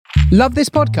Love this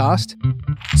podcast?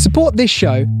 Support this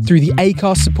show through the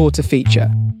Acast supporter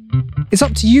feature. It's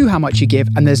up to you how much you give,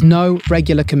 and there's no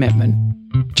regular commitment.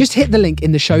 Just hit the link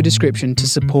in the show description to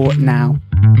support now.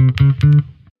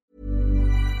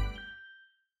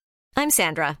 I'm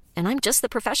Sandra, and I'm just the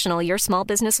professional your small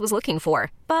business was looking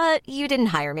for. But you didn't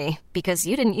hire me because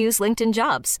you didn't use LinkedIn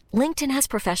Jobs. LinkedIn has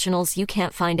professionals you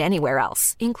can't find anywhere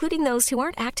else, including those who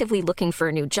aren't actively looking for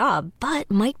a new job, but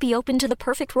might be open to the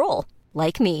perfect role,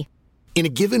 like me. In a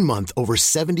given month, over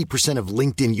 70% of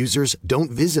LinkedIn users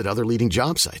don't visit other leading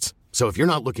job sites. So if you're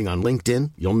not looking on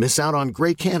LinkedIn, you'll miss out on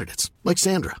great candidates like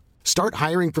Sandra. Start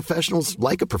hiring professionals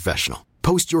like a professional.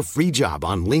 Post your free job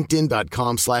on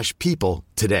linkedin.com/people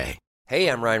today. Hey,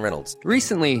 I'm Ryan Reynolds.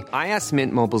 Recently, I asked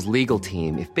Mint Mobile's legal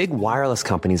team if big wireless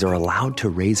companies are allowed to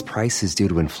raise prices due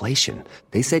to inflation.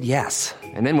 They said yes.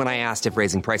 And then when I asked if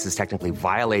raising prices technically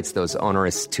violates those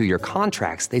onerous 2-year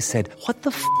contracts, they said, "What the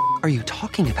f*** are you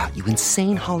talking about, you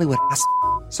insane Hollywood ass?"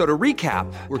 So to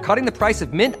recap, we're cutting the price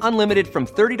of Mint Unlimited from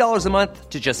 $30 a month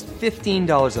to just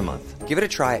 $15 a month. Give it a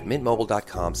try at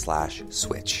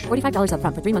mintmobile.com/switch. $45 up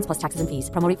front for 3 months plus taxes and fees.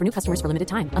 Promo rate for new customers for limited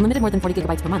time. Unlimited more than 40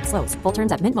 gigabytes per month. Slows full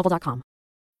terms at mintmobile.com.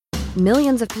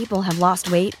 Millions of people have lost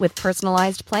weight with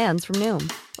personalized plans from Noom.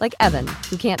 Like Evan,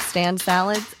 who can't stand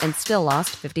salads and still lost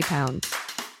 50 pounds.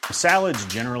 Salads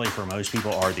generally for most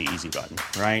people are the easy button,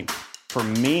 right? For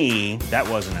me, that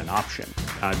wasn't an option.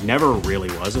 I never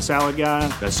really was a salad guy.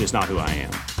 That's just not who I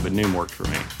am. But Noom worked for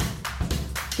me.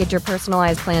 Get your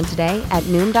personalized plan today at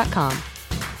Noom.com.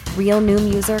 Real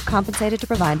Noom user compensated to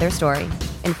provide their story.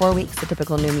 In 4 weeks, the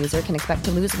typical Noom user can expect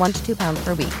to lose 1 to 2 pounds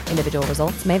per week. Individual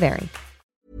results may vary.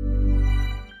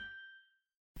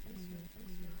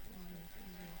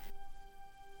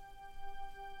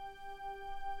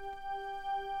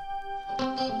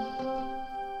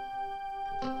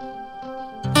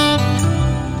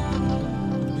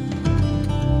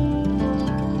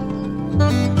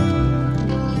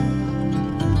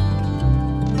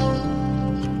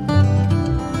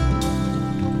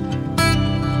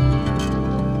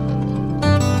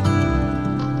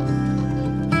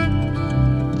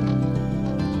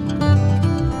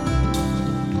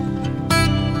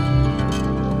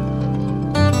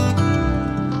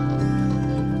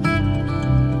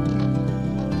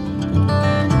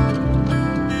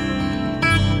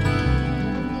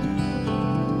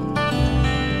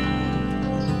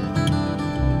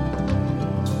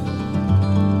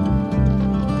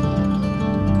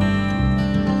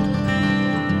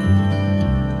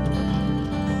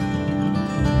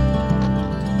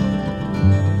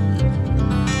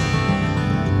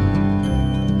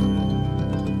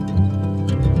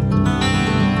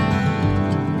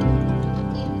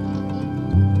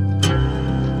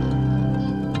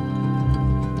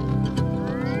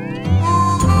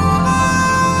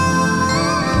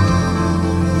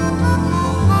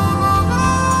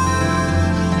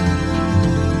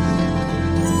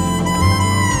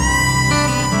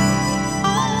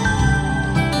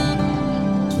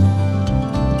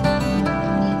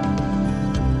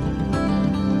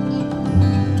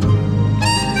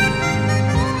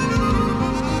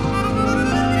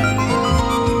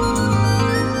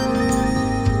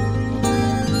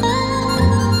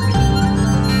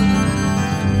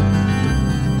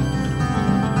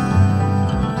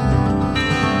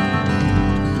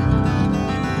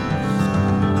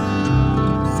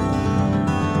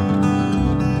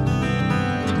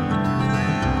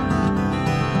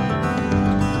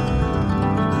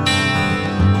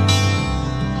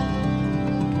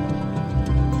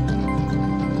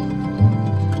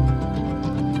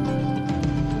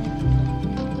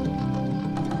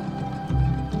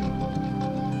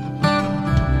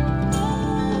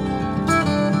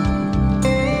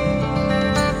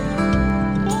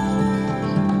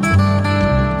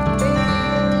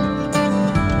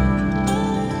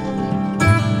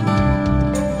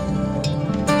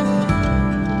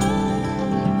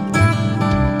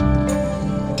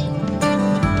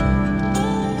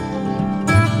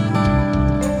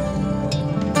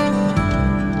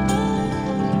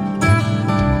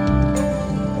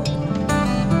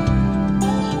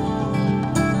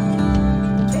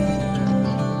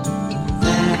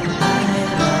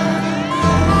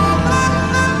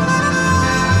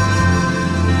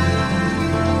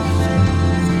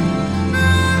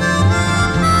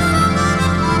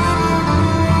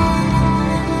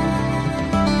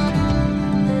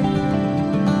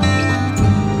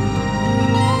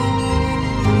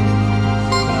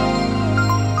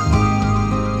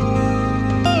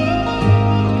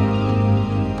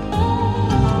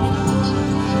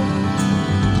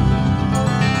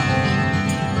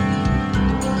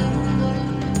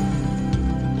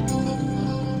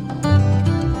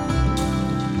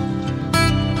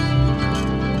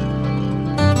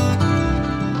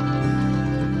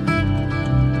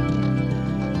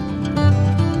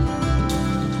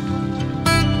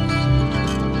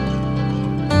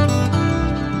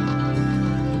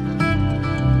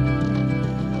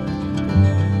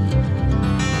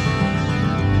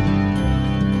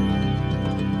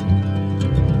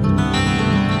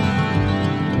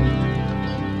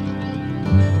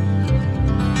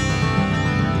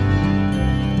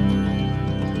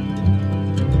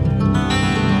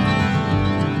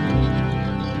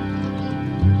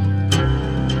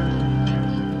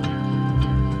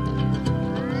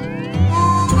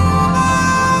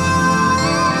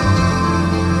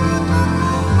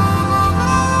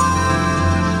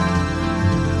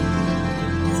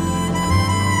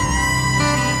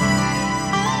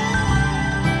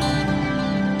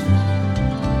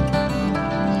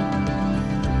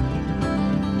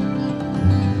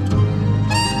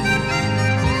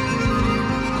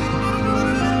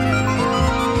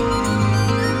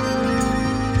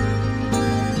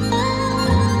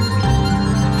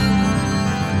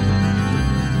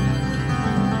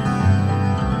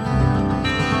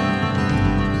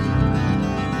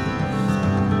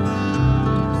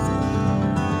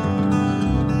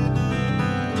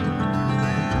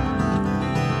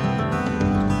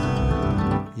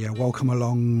 welcome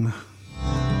along.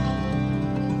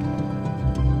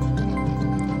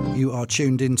 You are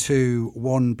tuned into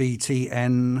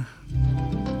 1BTN.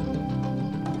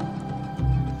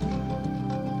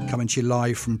 Coming to you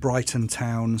live from Brighton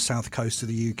town, south coast of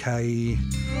the UK.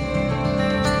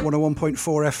 101.4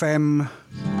 FM.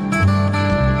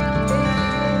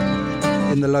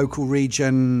 In the local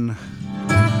region.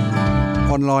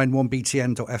 Online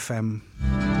 1BTN.FM.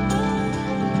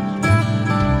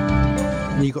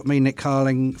 And you got me, Nick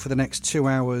Carling, for the next 2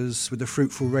 hours with the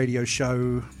Fruitful radio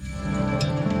show.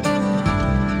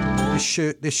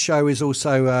 This show is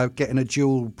also getting a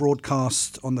dual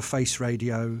broadcast on the Face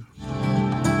Radio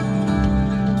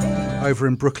over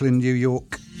in Brooklyn, New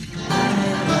York.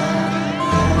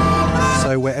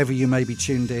 So wherever you may be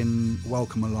tuned in,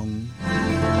 welcome along.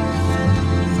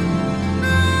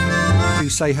 Do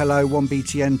say hello,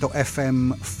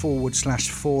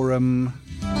 1btn.fm/forum.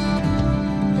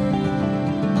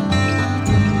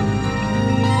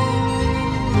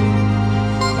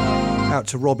 Out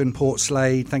to Rob in Port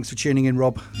Slade. Thanks for tuning in,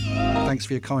 Rob. Thanks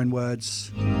for your kind words.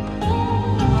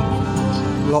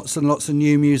 Lots and lots of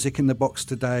new music in the box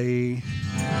today.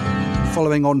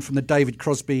 Following on from the David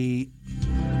Crosby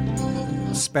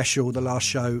special, the last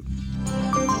show,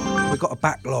 we've got a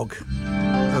backlog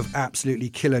of absolutely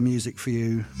killer music for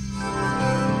you.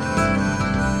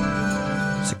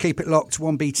 So keep it locked,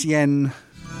 1BTN,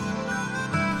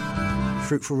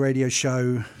 Fruitful Radio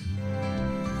Show,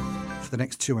 for the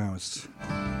next 2 hours.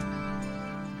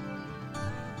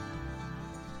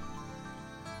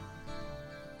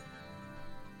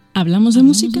 ¿Hablamos de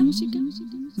música?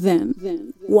 Then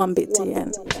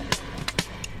 1BTN.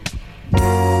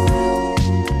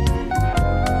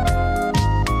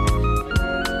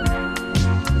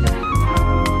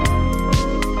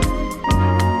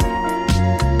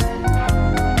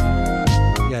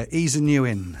 Yeah, easing you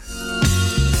in.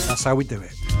 That's how we do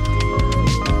it.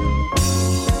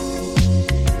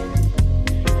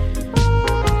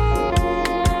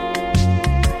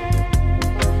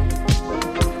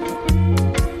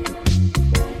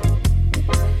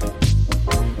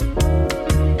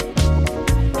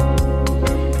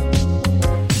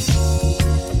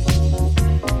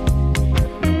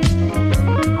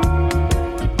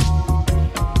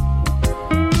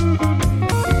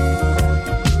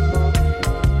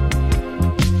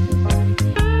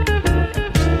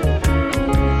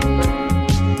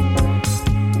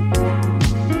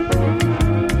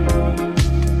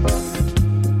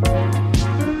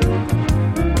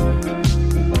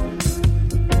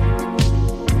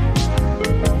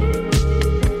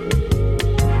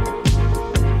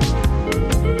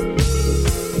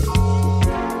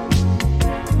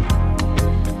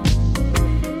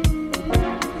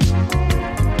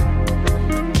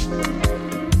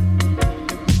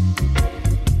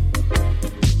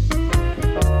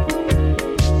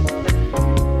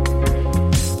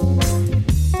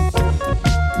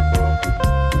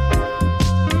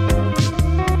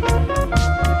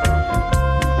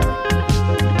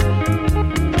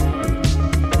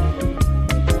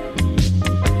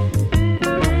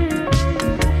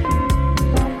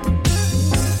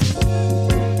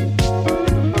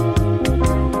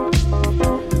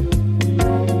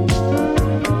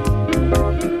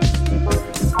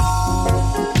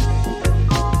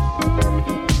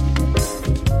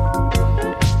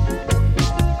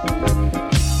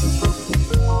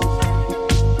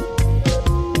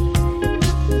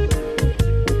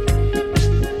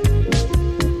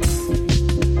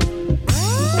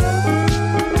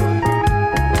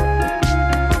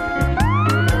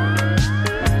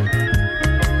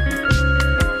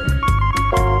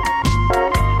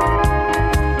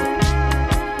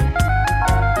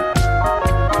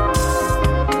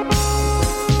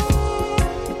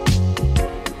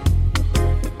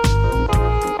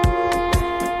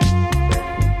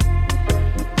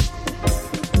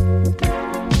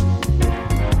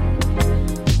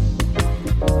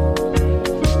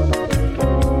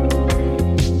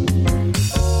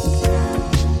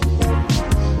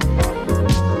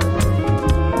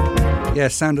 Yeah,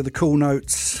 sound of the cool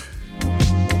notes.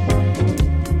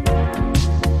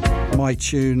 My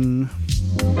tune.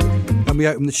 And we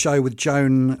open the show with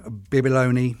Joan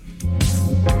Bibiloni.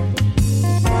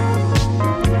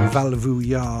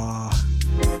 Valvuya.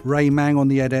 Ray Mang on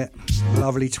the edit.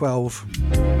 Lovely 12.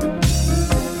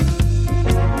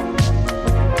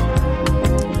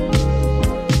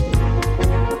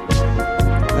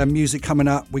 Music coming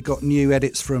up. We got new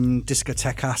edits from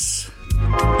Discotecas.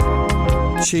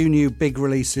 2 new big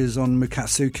releases on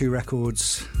Mukatsuku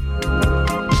Records.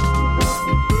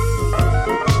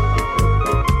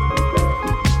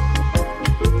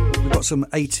 We've got some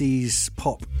 80s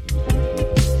pop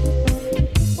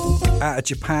out of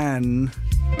Japan.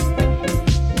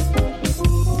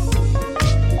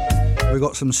 We've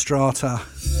got some Strata.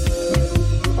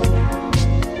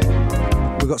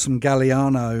 We've got some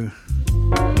Galliano.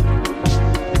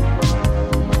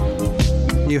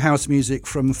 New house music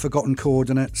from Forgotten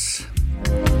Coordinates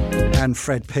and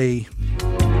Fred P.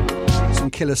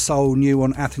 Some Killer Soul new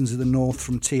on Athens of the North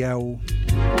from TL.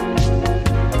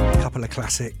 A couple of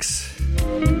classics.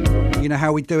 You know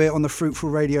how we do it on the Fruitful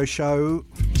Radio Show.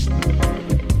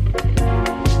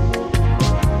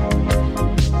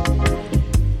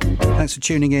 Thanks for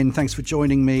tuning in. Thanks for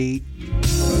joining me.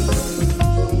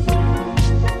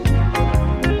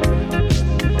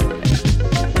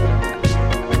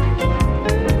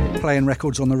 Playing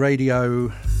records on the radio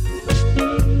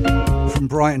from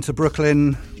Brighton to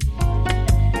Brooklyn.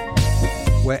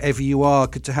 Wherever you are,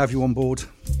 good to have you on board.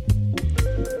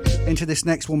 Into this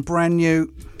next one, brand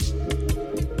new.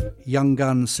 Young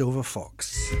Gun, Silver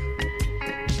Fox.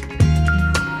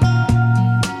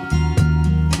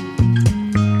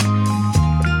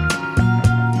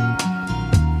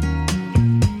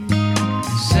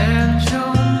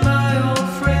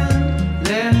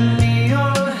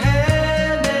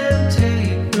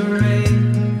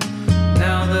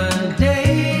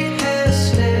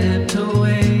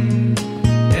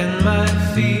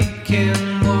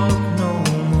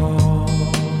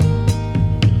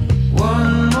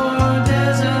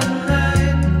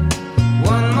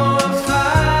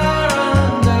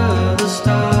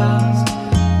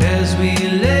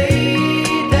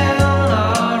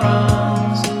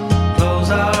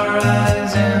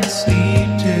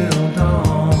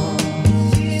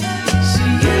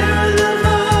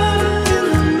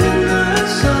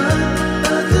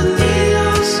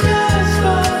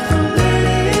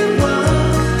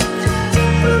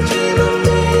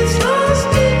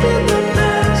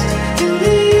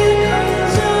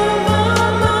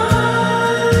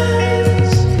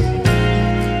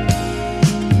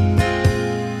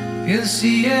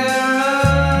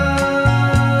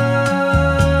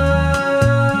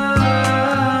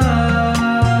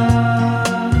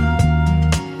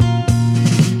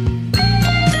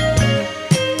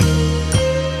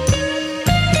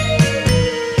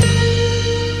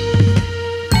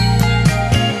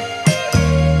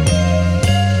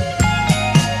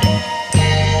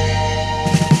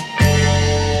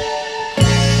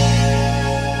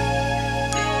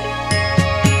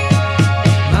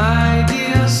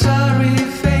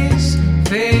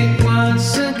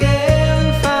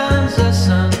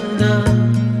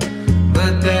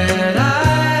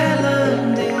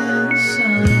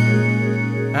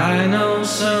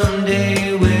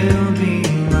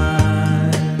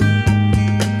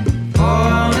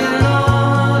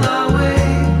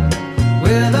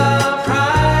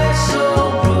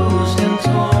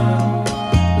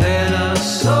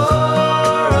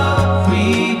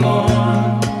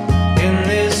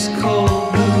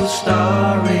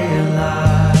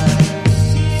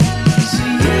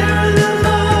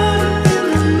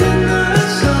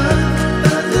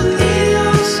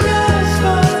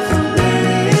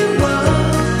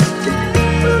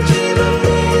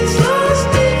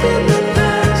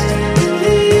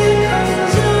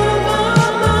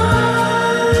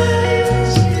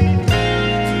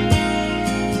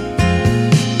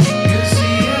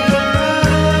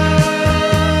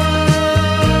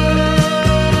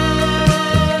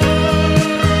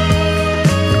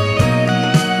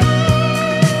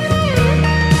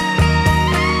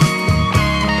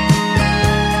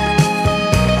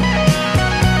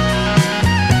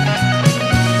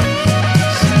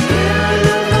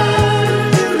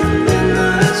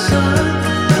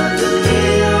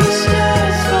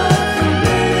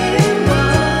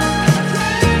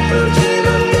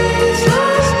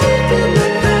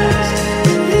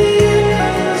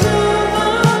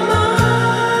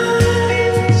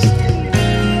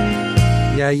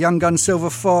 Young Gun, Silver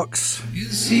Fox.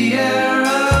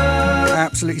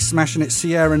 Absolutely smashing it.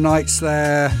 Sierra Nights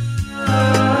there.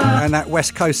 And that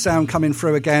West Coast sound coming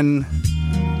through again.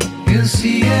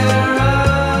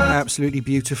 Absolutely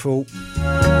beautiful.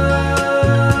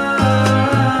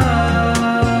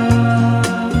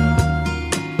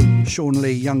 Sean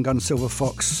Lee, Young Gun, Silver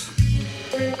Fox.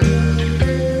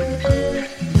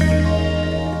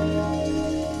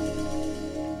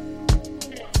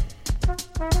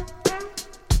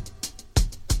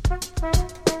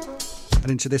 And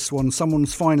into this one,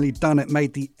 someone's finally done it,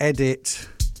 made the edit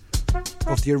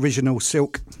of the original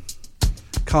Silk.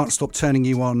 Can't Stop Turning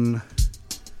You On.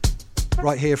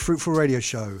 Right here, Fruitful Radio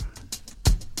Show.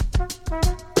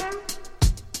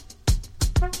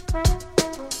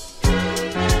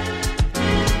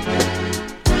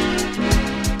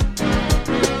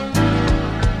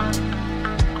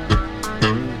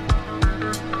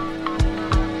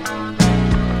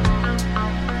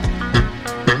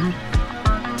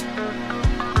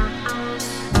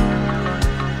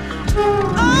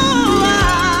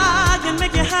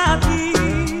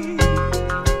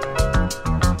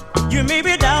 You may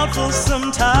be doubtful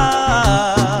sometimes,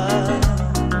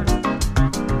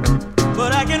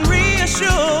 but I can reassure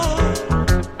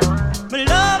my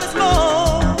love is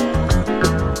more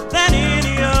than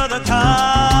any other kind.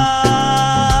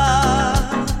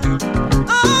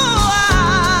 Oh,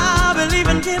 I believe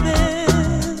in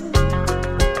giving.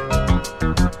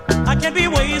 I can't be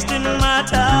wasting my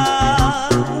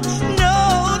time.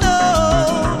 No,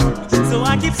 no. So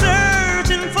I keep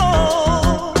searching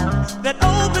for that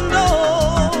open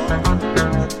door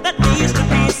that leads to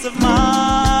peace of mind.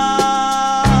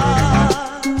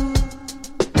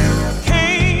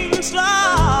 Can't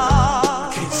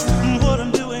stop what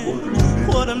I'm doing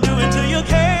till you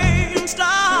can't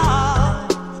stop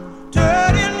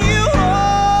turning you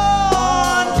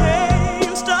on.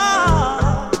 Can't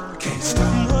stop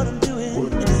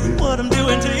what I'm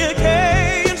doing till you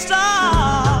can't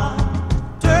stop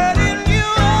turning you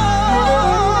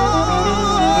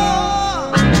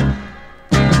on.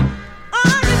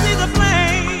 I can see the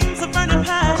flames of burning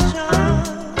passion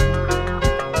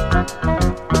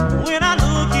when I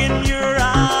look in your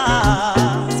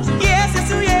eyes. Yes,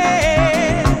 yes, oh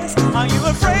yes. Are you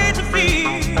afraid to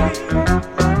feel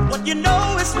what you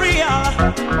know is real,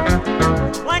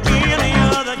 like any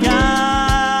other guy?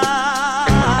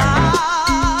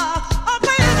 I'm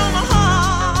playing on my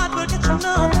heart, but get you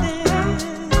nothing.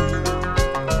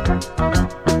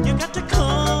 You got to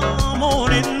come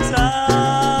on inside.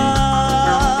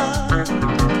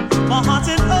 My heart's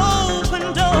an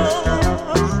open door.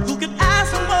 Who could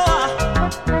ask for more?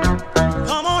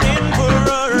 Come on in for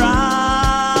a ride.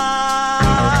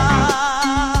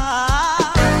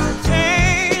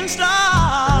 Can't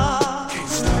stop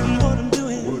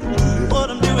what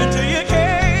I'm doing till you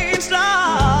can't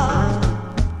stop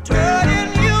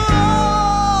turning you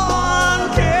on.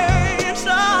 Can't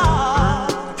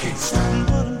stop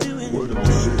what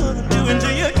I'm doing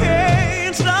till you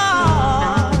can't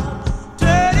stop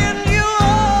turning you on.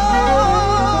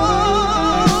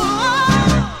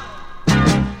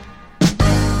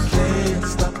 Can't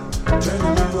stop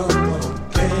turning you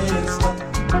on. Can't stop.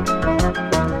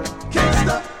 Can't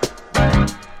stop.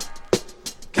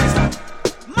 Can't stop.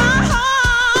 My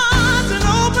heart's an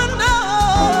open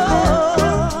door.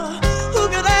 Who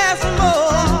could ask for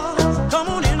more? Come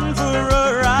on in for a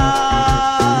ride.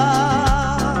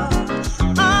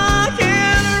 I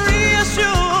can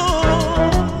reassure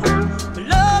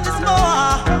love is more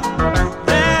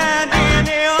than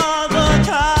any other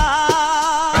kind.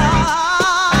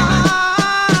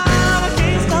 I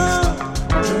can't stop.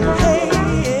 Hey,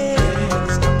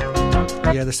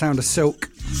 Yeah, the sound of Silk.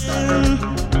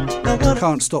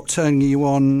 Can't Stop Turning You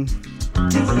On.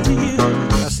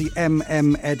 That's the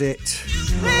MM edit.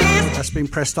 That's been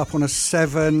pressed up on a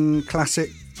 7 classic.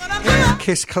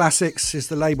 Kiss Classics is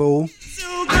the label.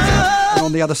 And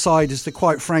on the other side is the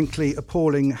quite frankly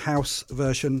appalling house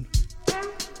version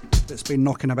that's been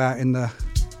knocking about in the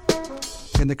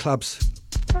clubs.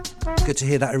 Good to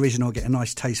hear that original get a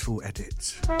nice tasteful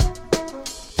edit.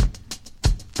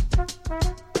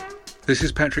 This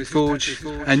is Patrick Forge,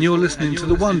 and you're listening to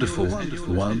the wonderful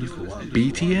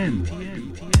 1BTN.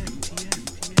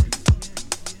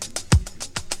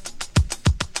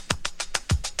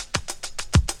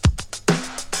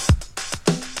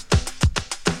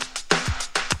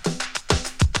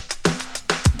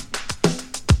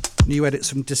 New edits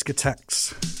from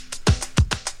Discotheques.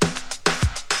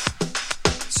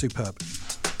 Superb.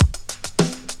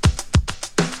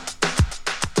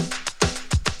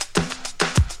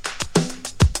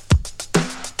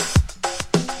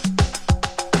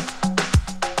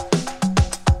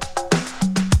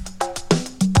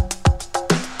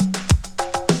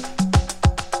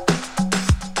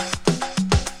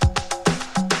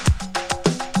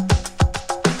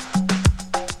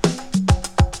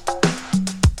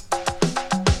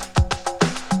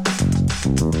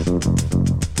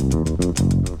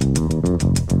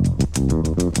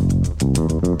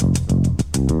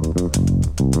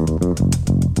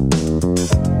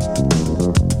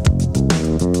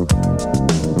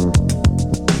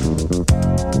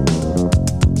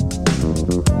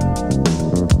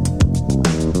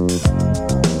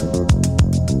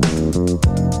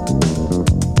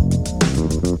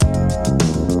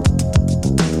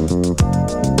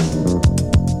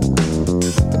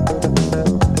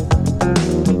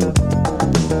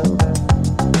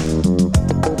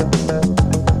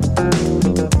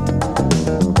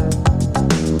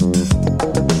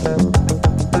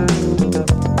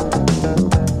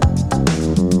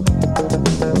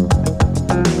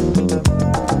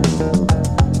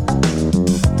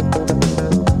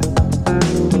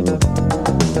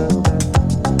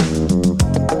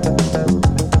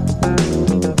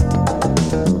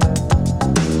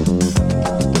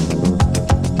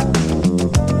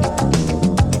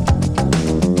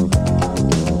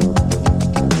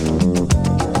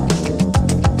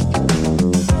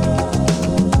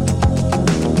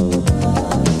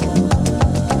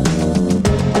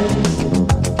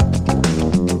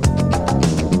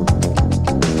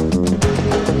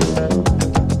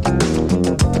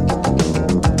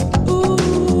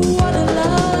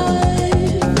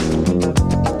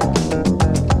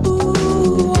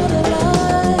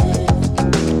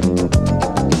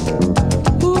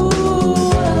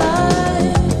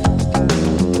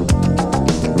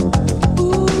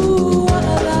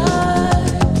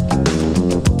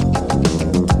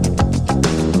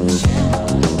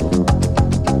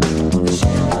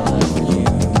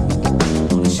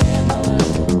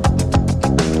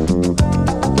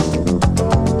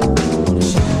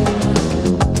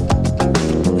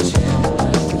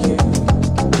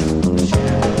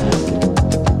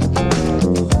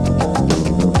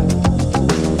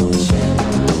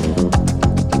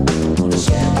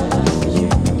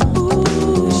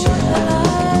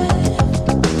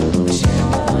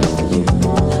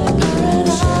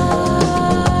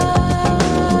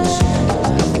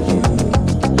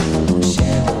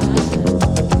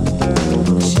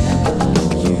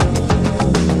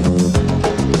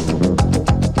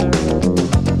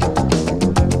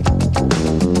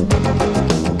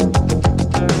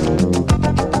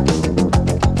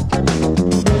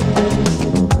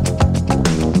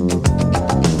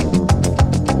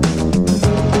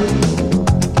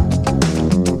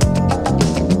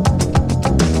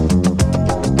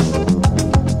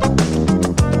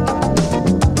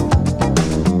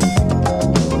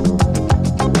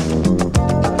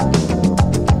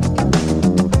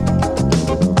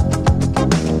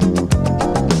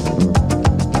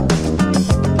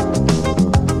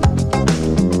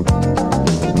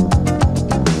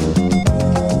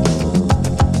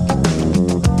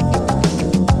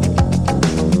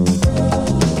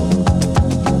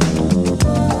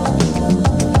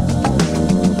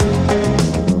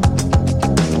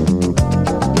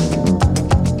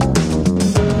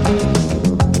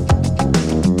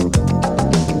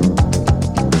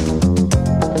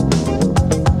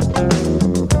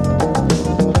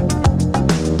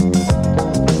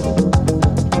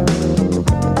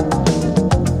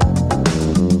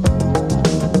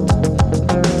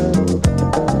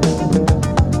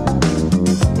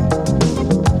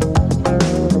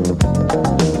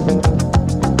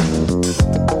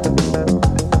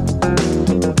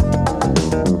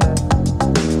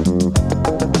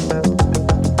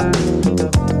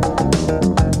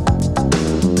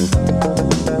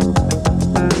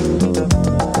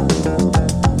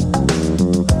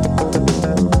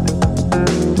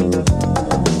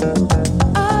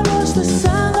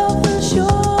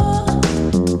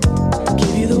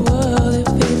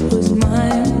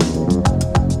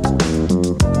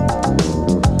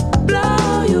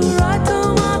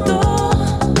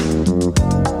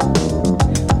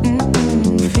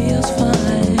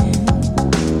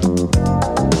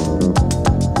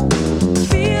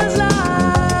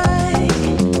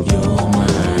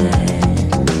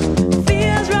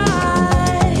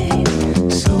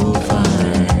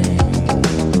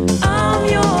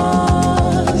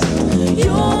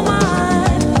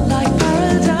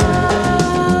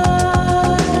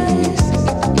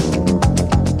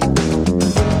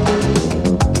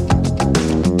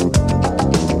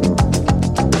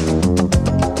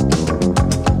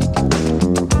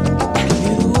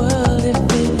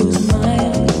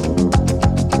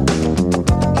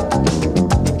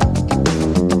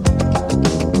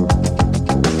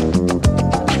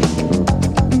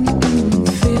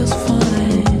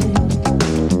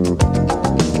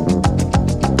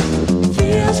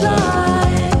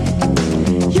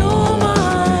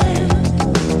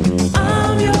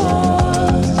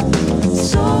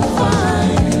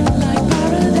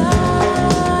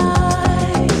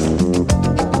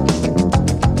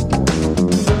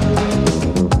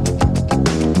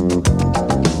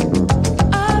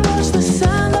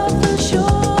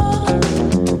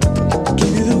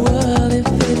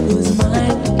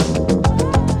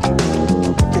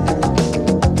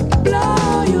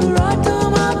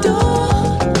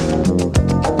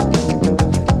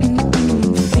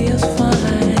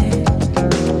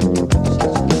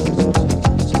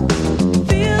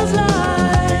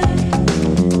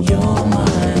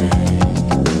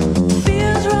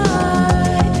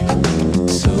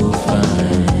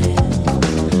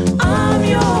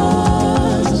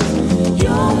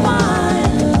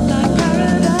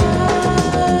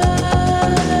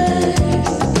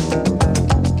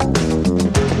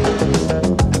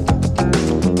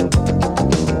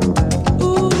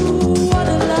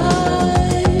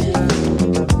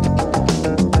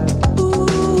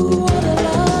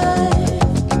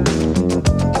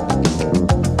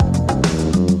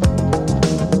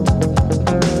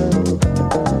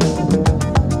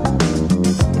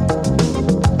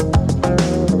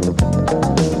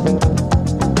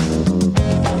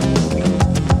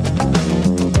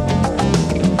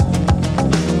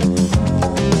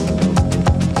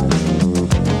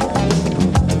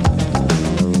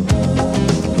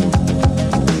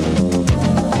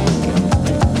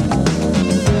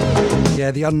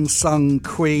 Yeah, the unsung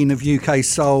queen of UK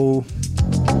soul,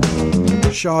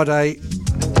 Sade.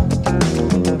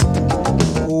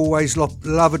 Always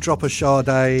love a drop of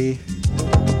Sade.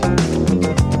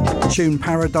 Tune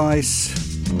Paradise.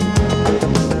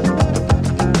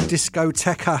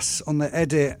 Discotecas on the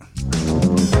edit.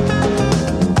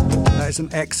 That is an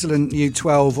excellent new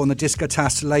 12 on the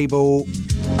Discotas label.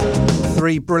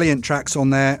 3 brilliant tracks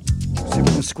on there. See if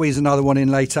we can squeeze another one in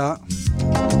later.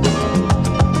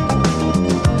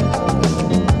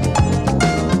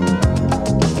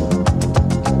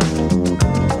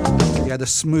 Yeah, the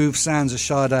smooth sounds of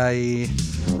Sade.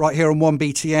 Right here on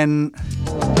 1BTN.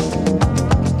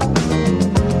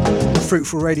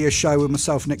 Fruitful Radio Show with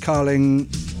myself, Nick Carling.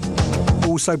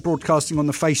 Also broadcasting on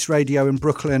the Face Radio in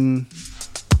Brooklyn.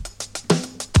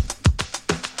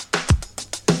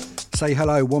 Say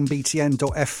hello,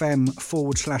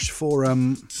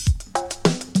 1btn.fm/forum.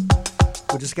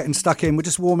 We're just getting stuck in. We're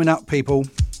just warming up, people.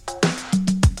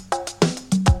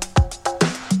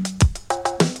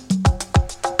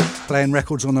 Playing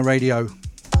records on the radio.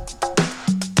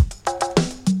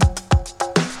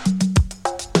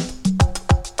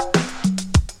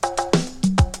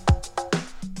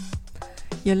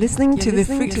 You're listening to the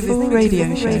Fruitful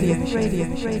Radio Show.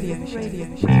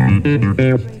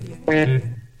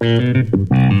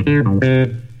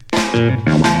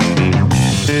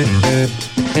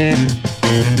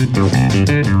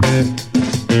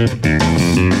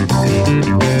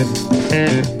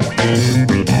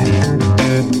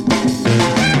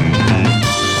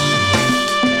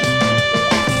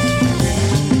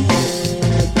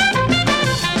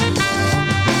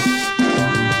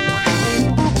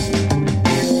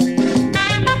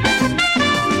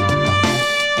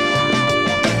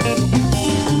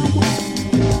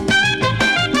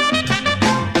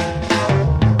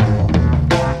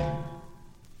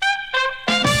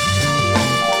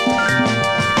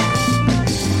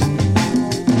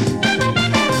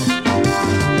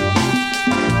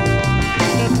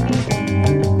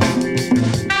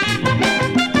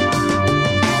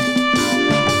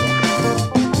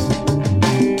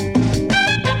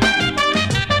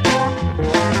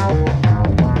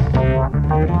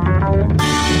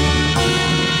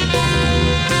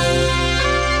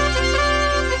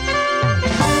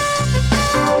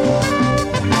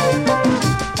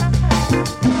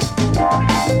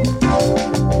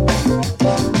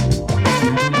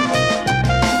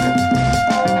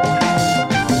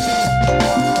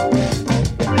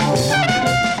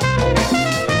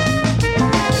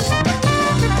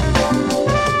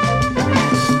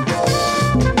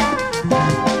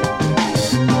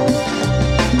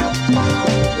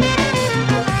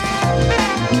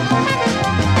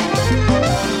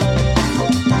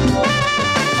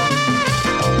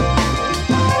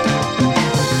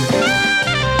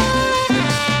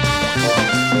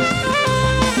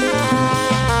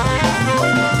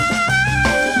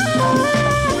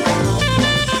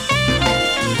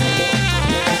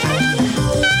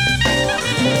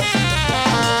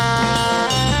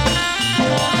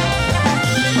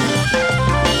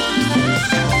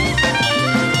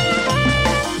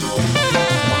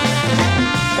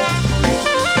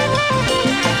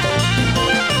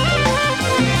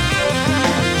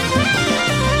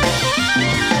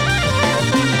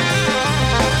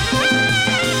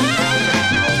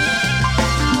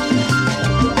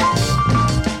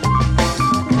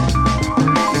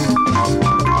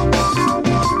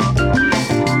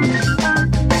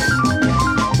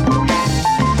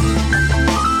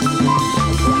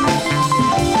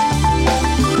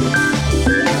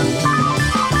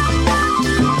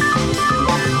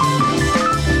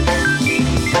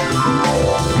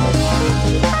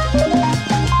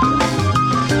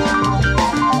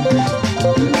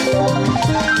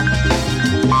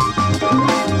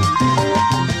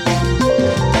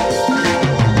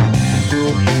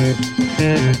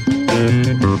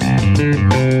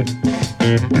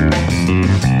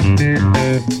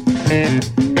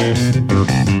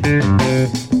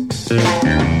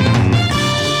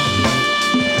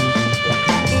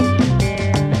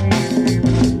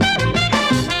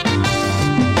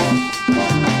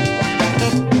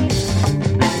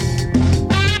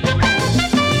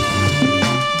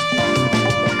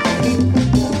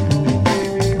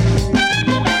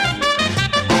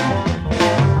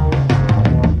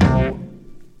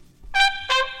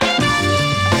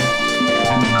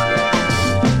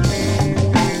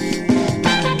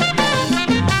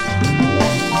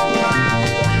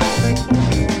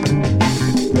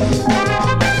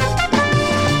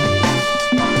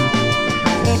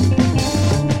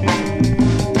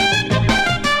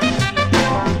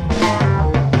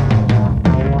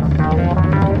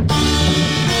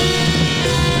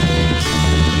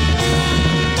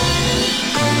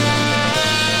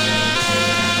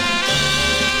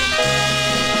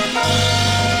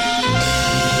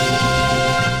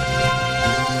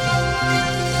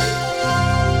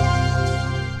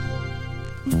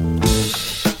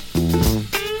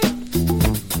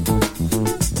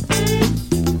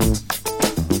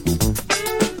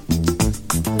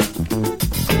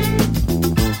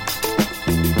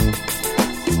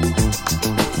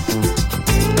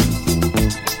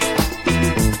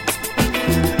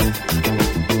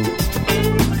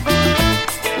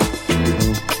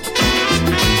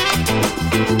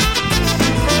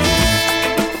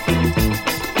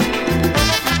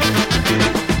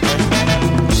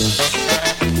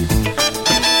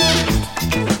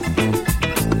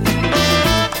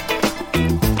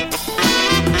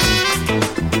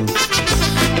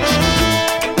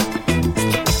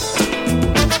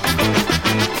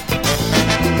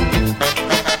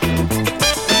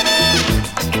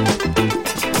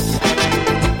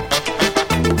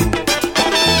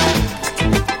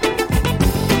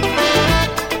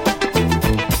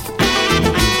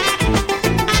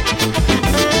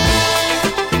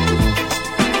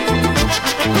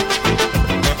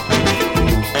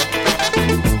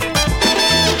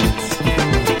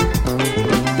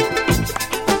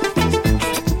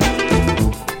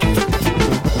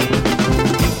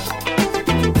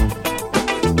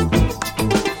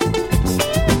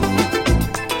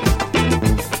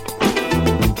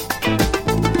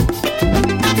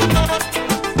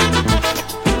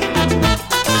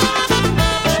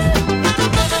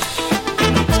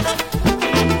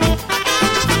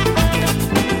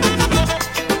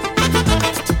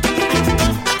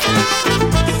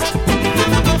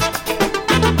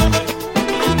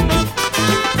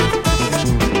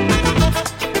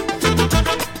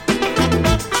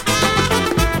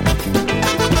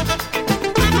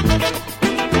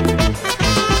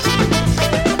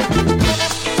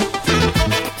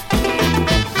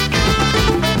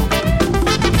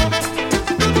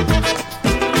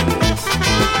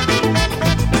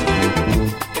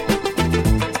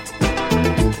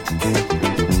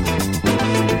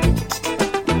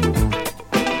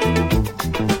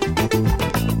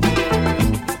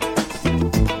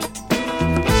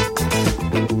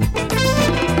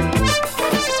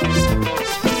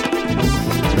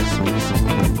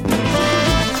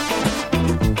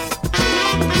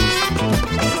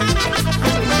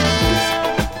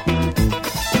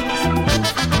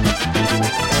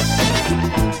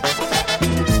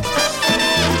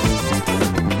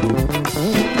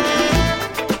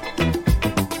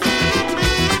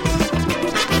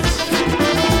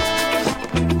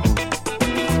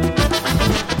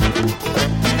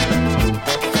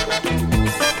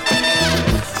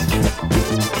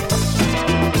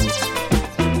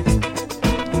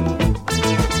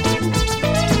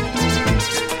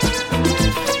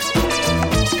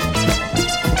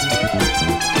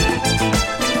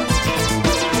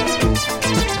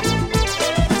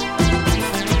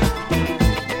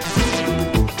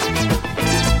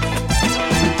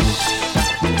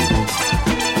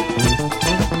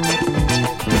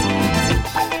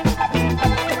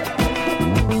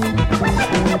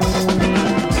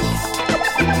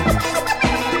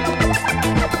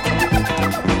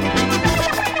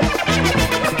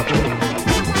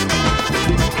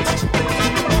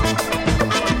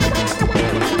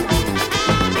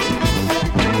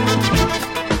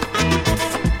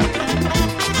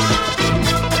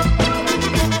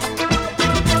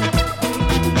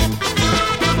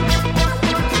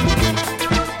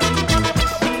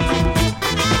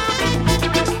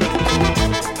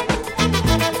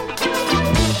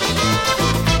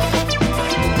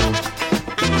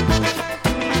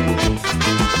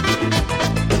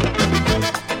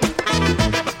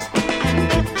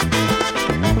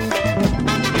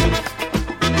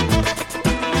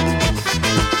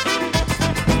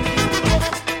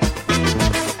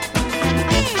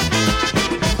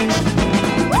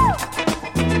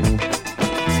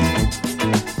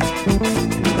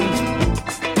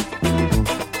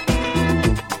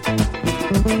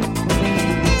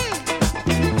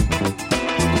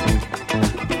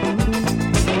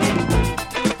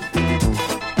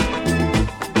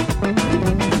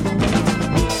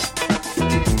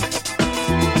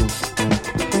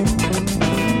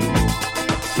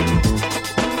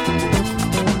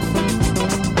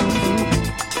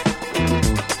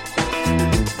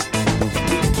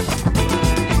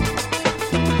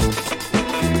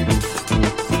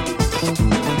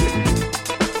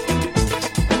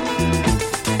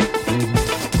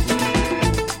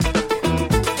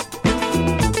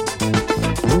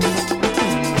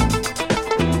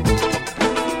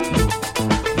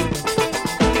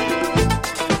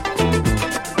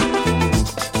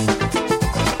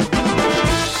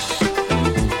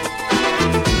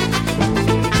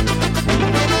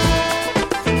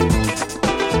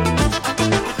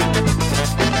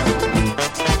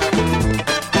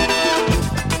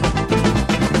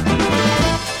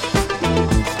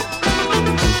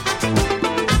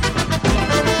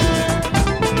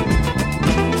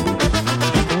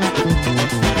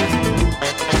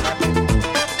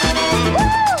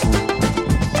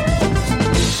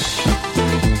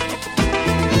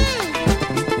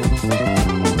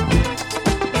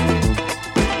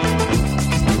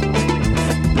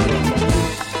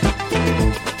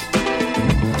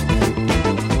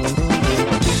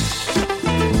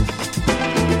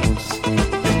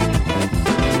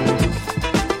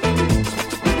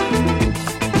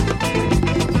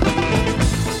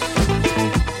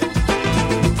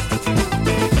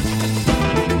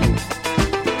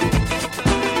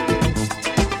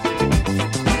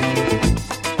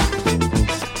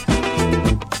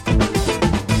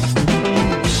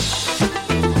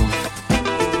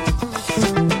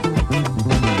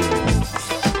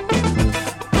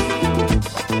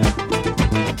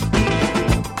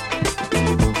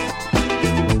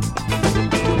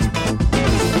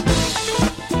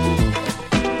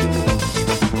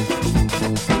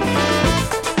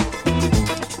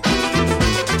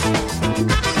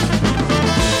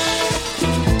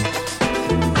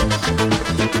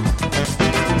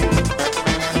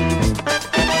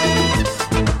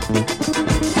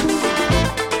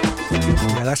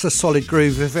 Yeah, that's a solid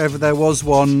groove if ever there was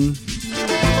one.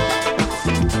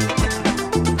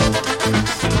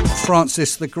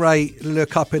 Francis the Great,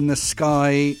 Look Up in the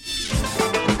Sky.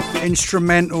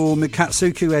 Instrumental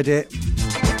Mikatsuku edit.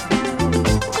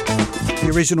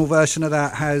 The original version of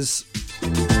that has...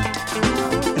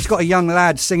 It's got a young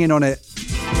lad singing on it.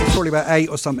 He's probably about 8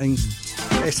 or something.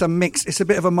 It's a mix. It's a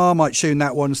bit of a Marmite tune,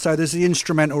 that one. So there's the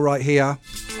instrumental right here.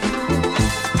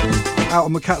 Out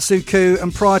of Mikatsuku.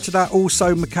 And prior to that,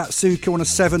 also Mikatsuku on a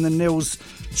 7, the Nils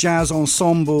Jazz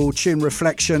Ensemble tune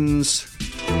Reflections.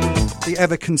 The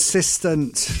ever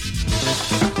consistent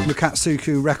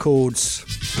Mikatsuku records.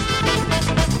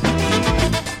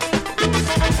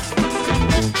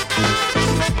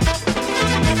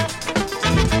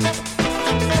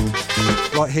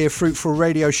 Right here, Fruitful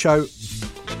Radio Show.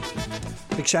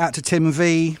 Big shout out to Tim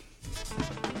V.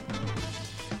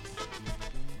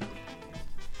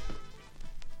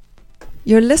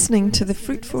 You're listening to the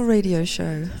Fruitful Radio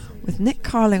Show with Nick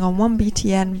Carling on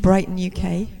 1BTN Brighton,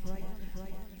 UK,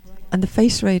 and the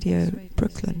Face Radio,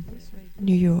 Brooklyn,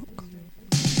 New York.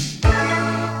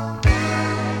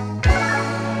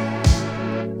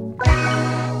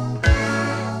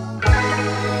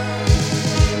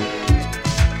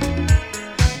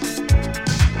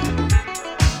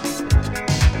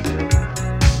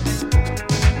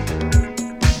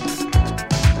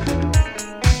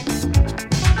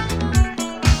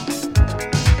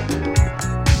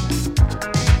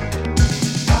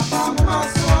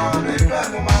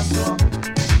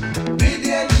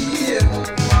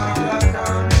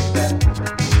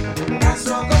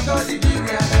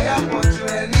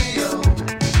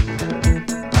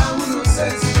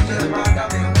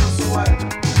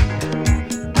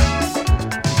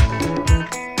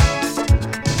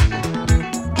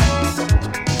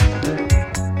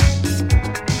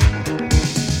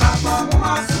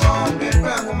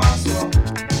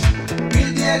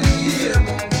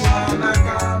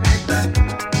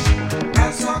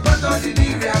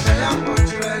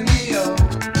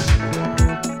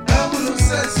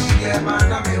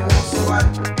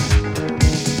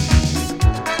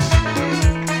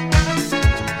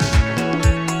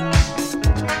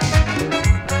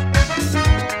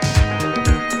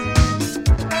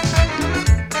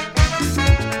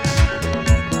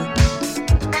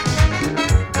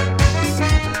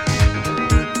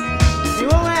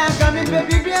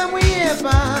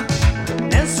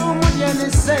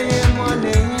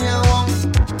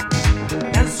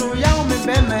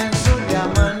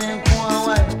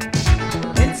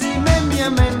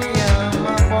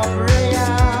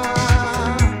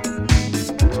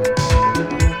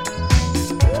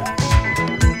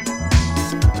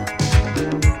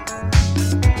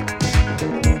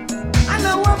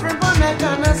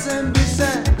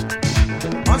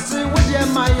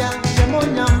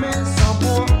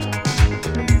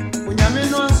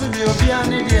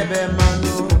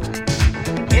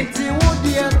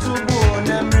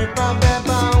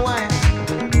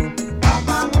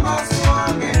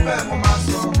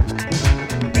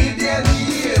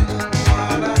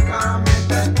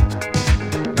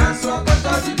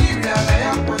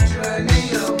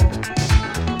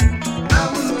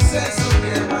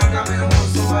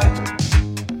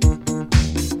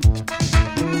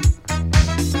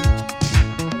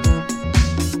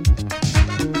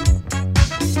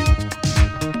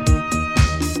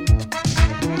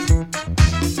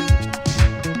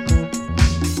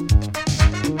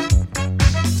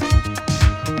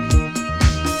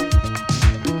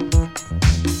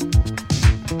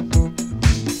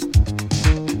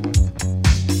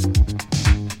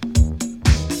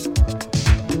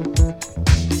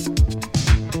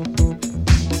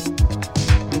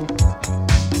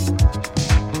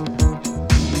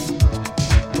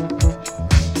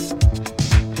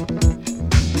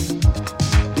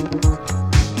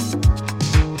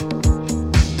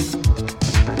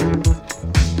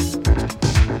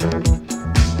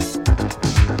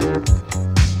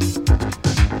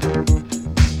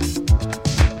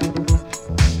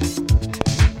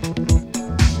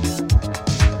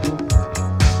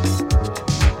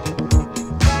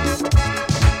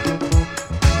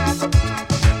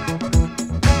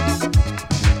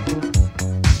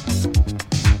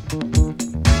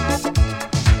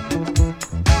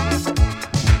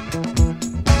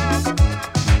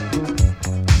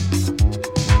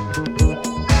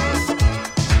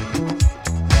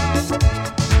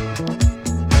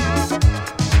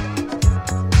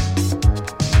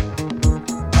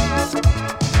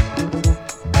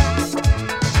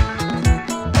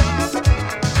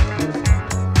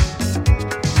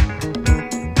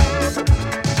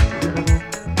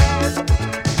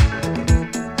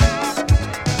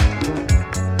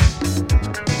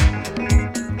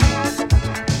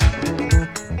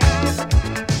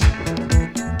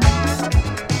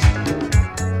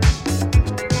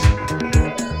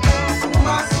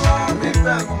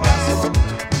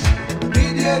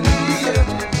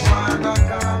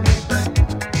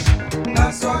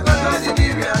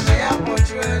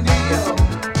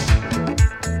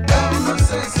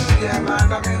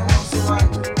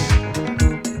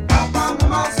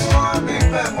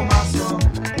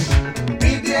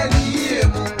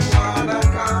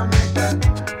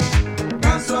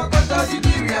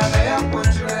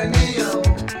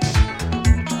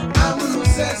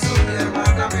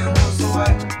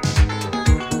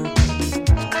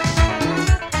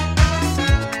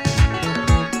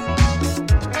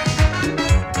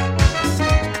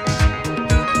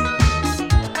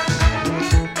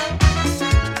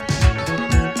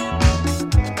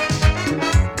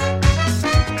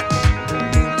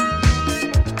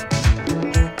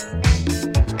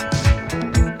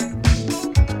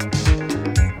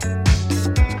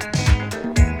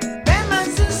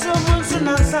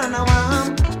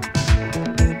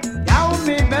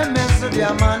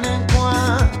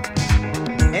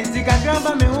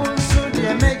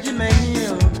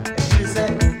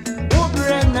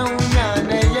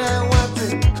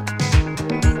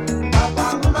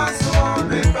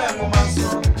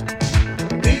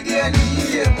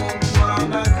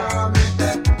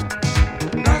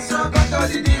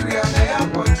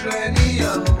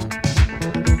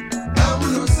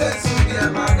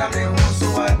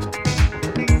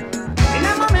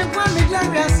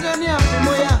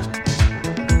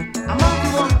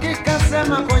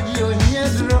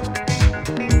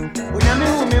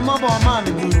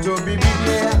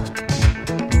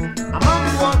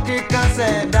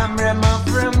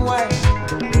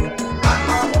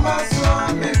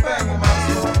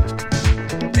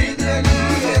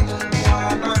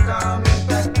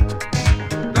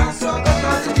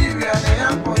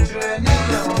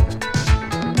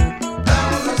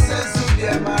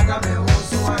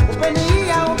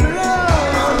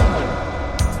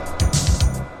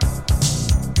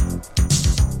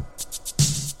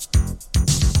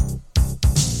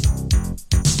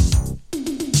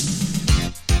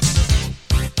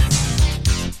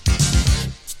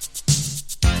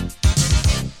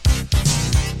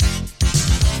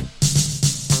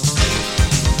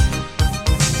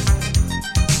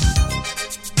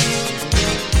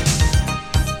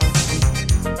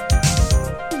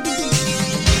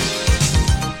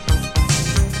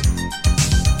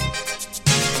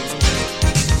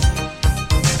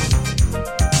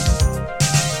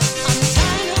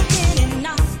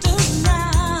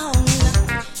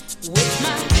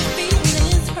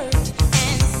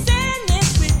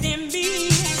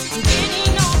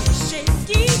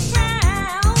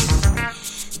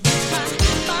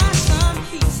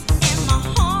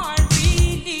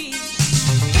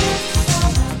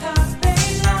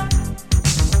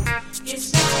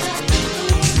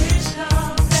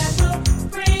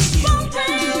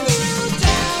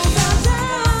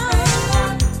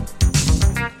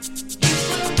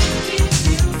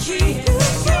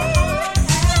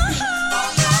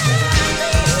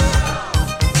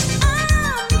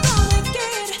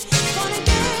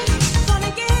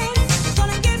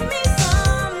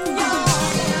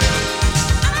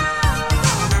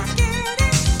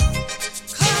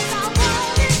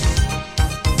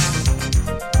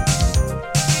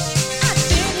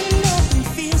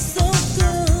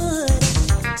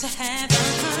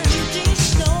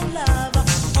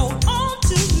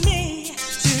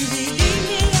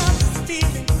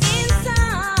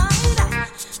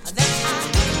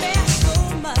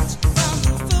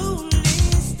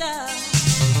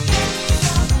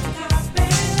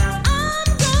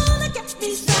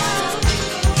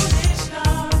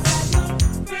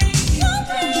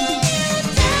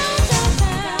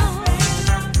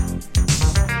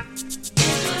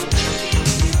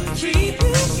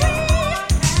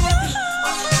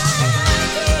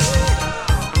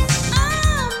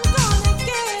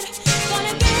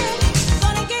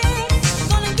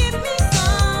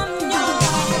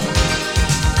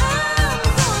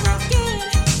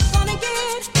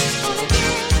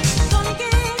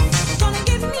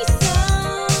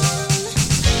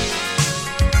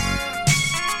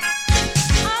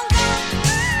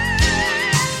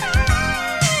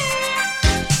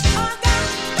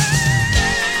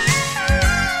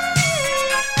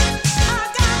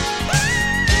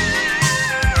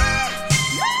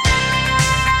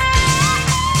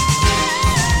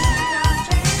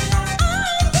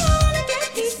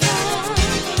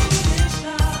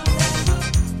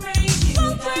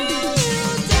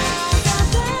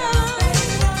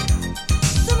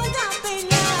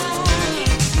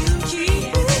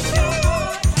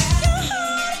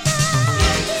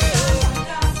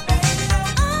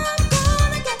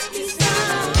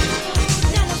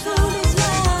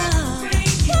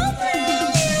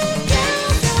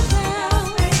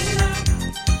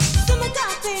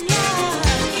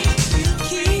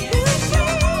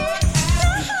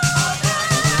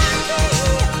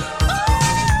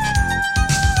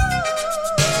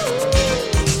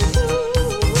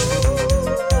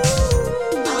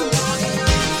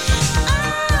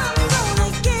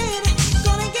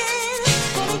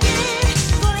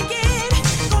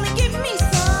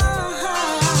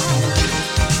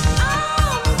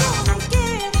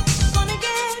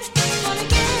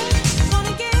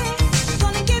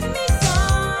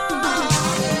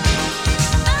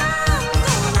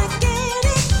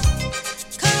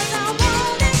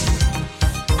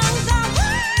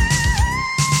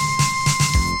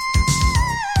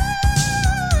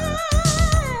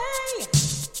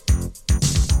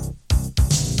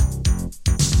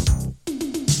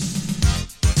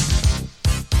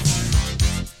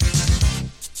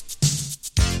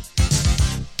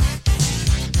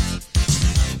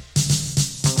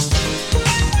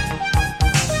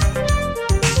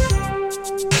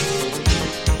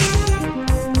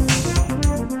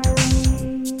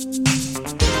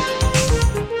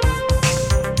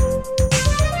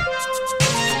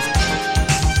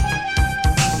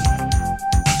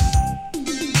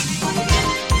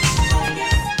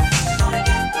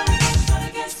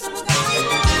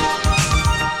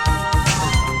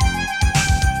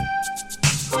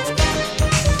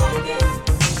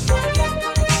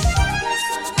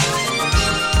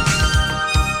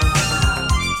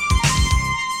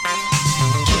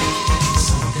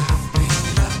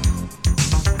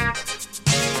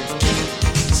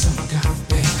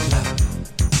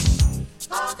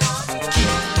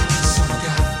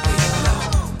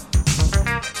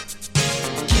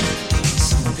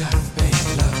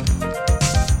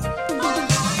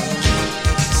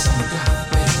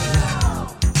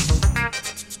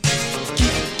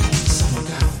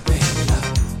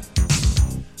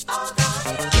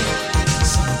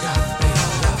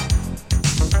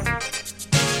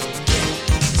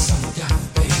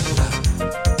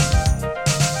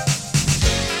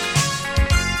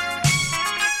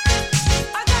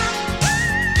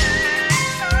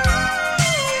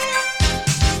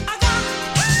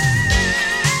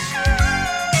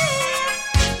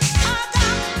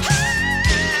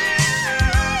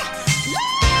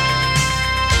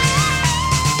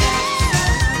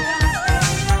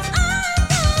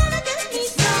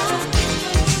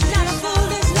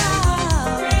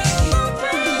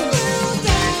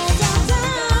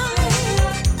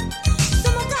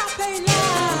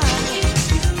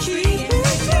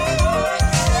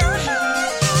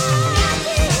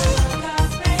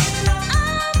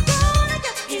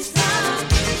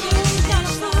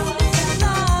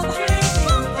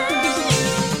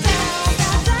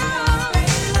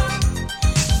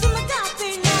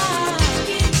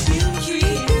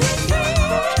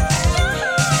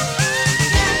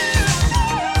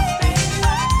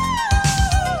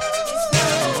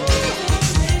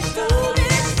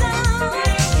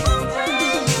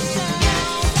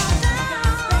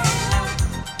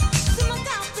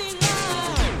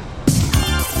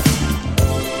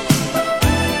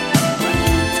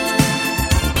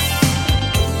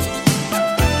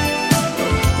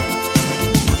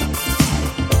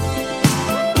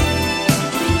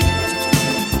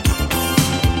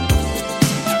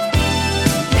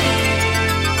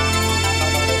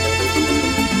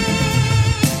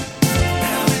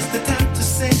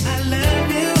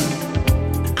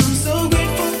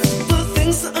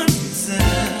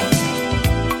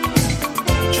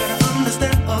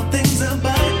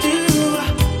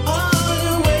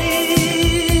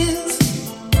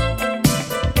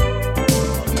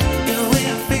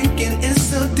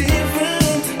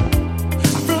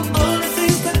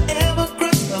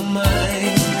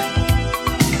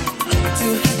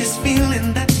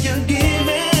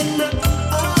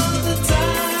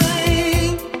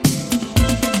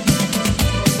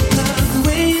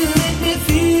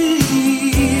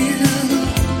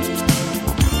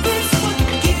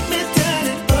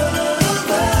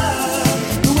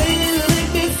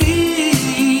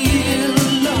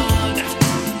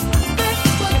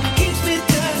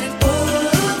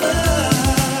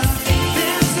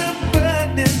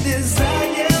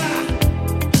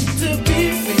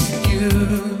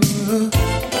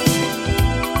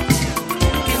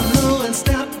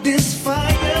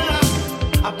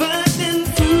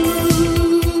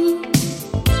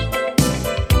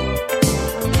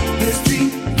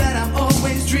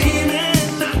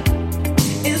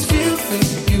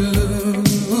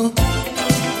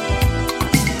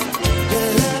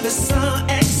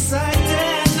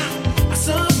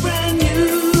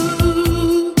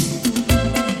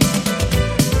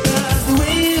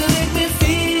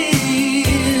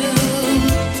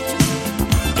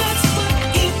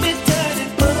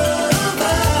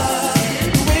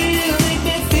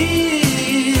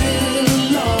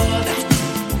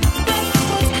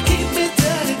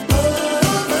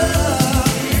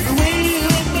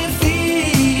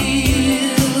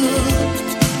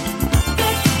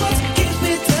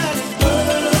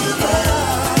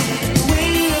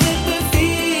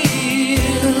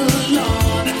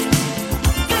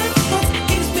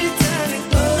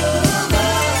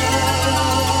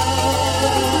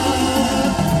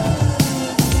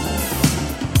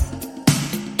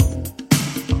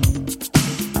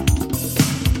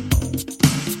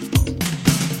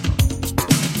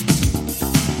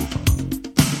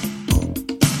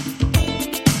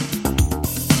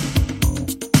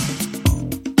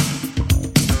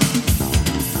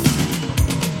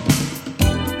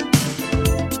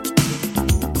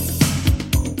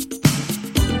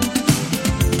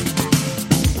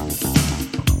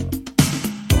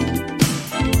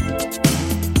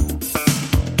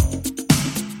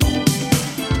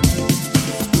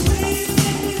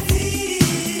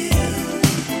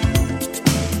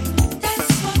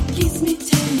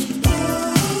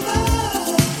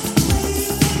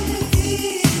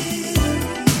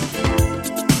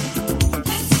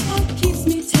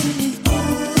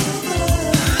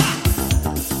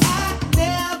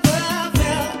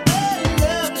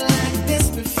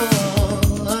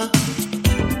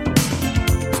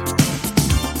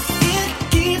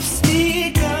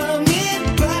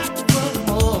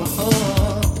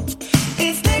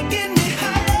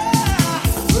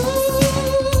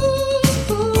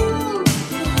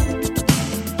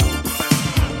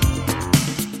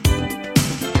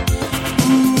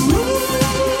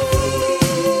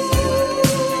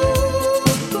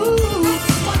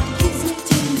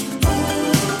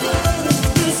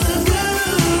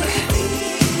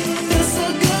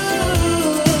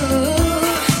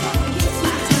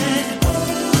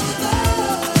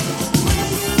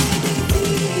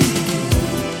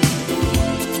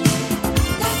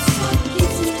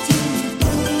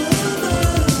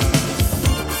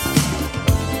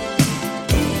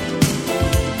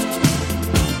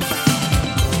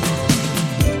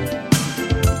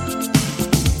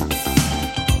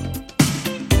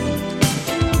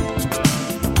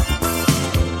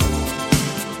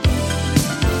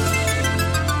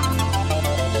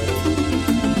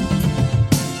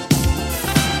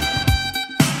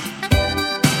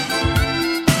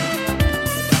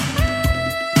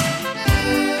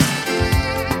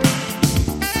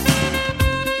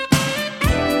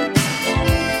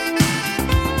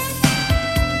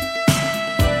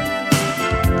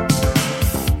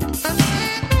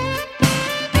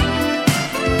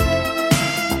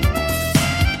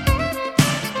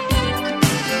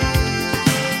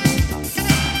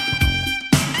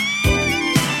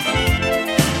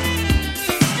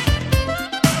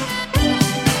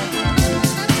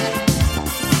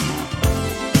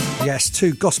 Yes,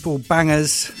 two gospel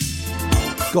bangers.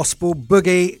 Gospel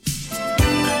Boogie.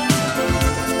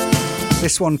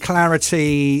 This one,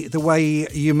 Clarity, The Way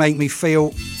You Make Me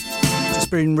Feel. It's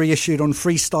been reissued on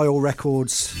Freestyle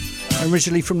Records.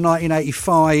 Originally from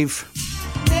 1985.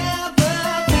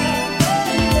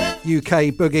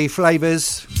 UK Boogie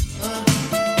flavours.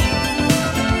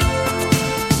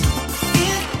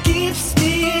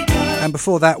 And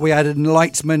before that we had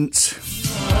Enlightenment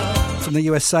from the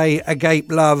USA,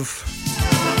 Agape Love.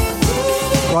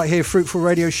 Right here, Fruitful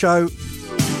Radio Show.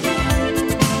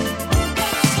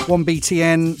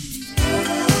 1BTN,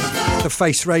 The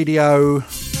Face Radio.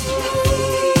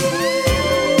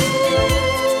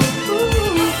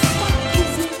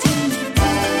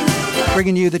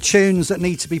 Bringing you the tunes that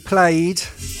need to be played.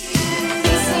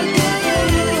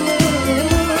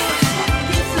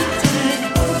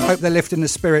 Hope they're lifting the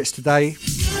spirits today.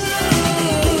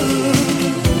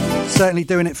 Certainly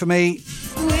doing it for me.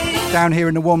 Down here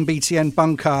in the 1BTN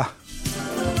bunker.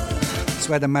 It's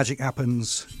where the magic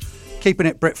happens. Keeping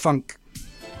it Brit Funk.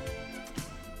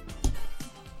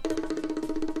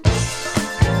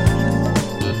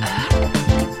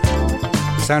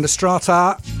 Sound of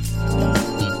Strata.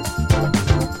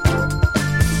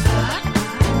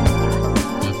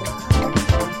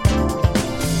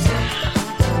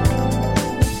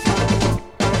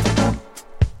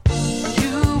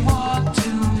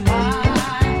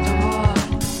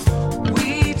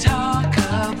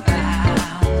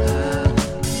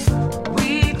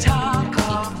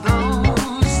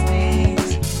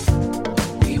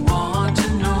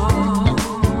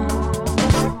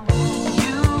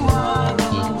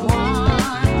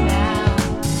 One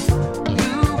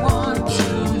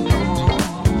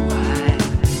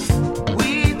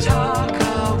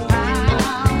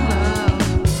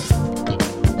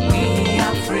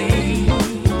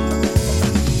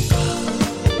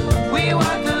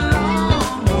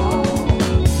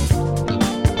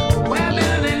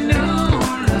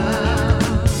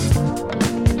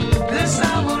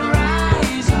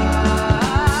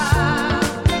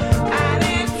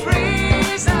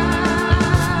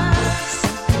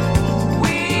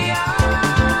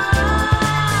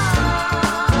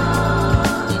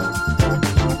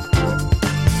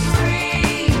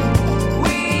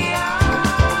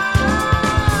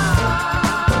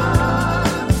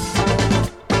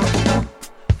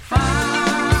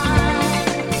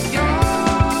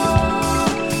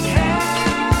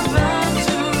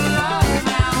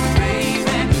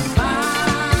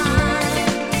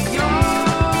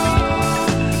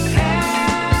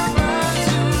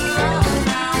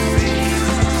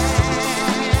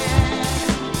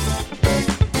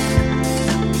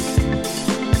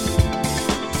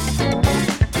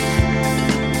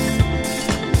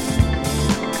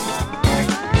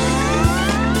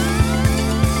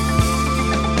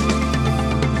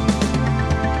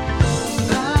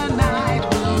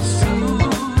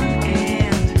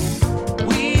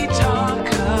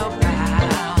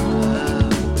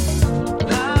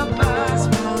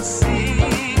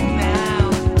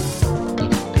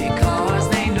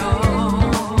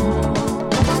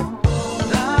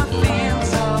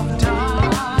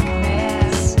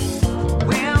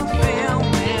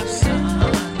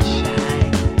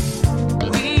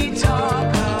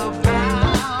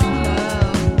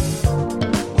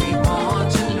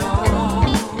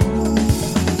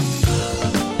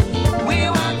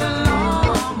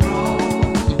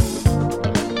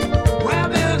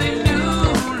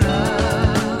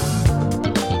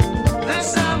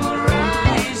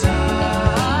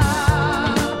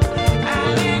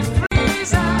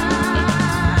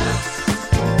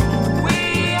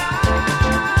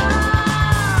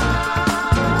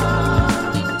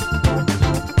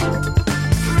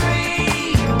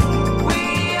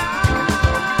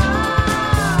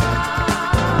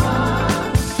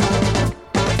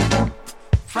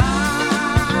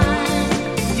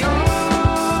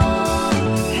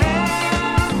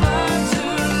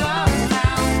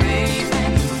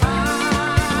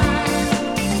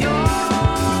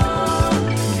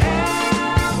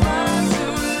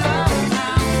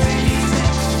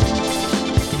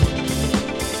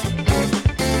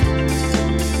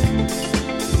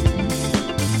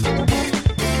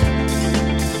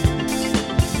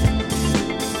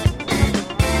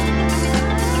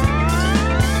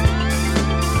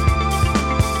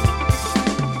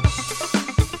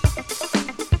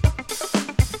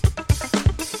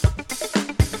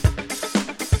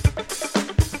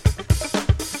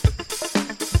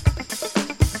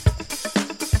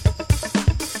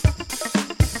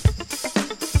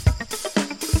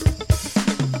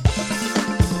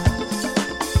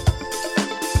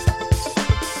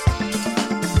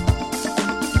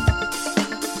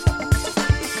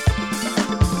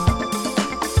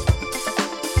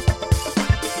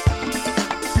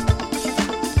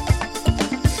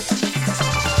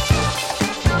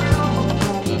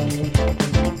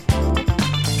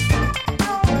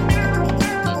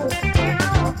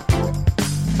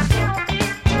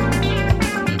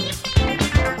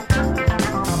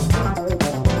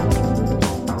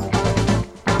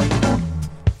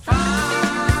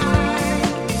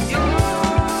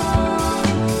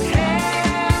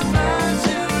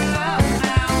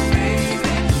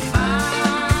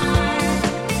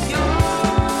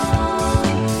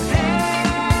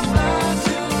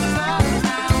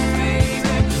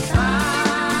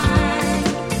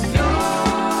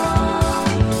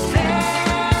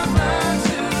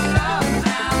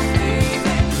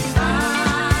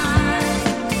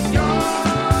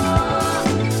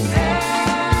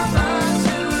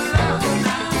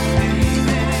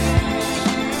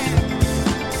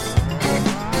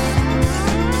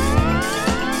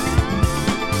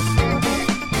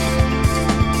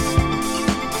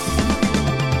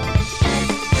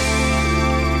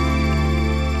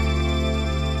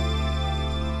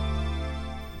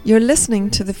You're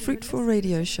listening to the Fruitful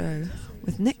Radio Show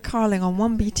with Nick Carling on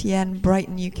 1BTN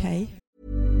Brighton, UK.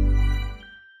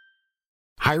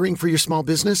 Hiring for your small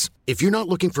business? If you're not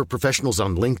looking for professionals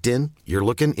on LinkedIn, you're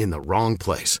looking in the wrong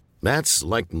place. That's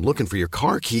like looking for your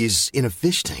car keys in a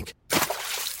fish tank.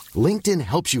 LinkedIn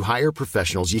helps you hire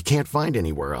professionals you can't find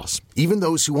anywhere else, even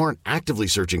those who aren't actively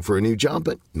searching for a new job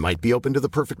but might be open to the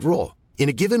perfect role. In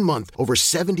a given month, over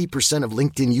 70% of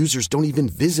LinkedIn users don't even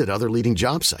visit other leading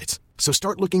job sites. So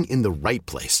start looking in the right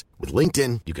place. With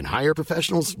LinkedIn, you can hire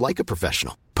professionals like a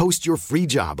professional. Post your free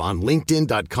job on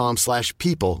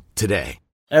linkedin.com/people today.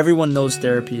 Everyone knows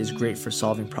therapy is great for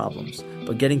solving problems,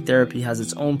 but getting therapy has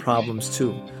its own problems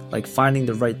too, like finding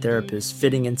the right therapist,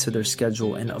 fitting into their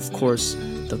schedule, and of course,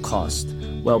 the cost.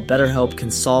 Well, BetterHelp can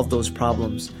solve those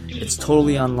problems. It's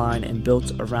totally online and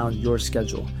built around your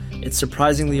schedule. It's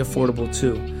surprisingly affordable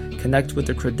too. Connect with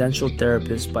a credentialed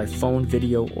therapist by phone,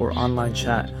 video, or online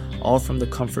chat, all from the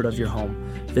comfort of your home.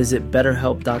 Visit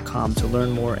BetterHelp.com to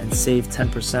learn more and save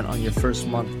 10% on your first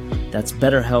month. That's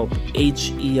BetterHelp,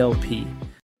 H-E-L-P.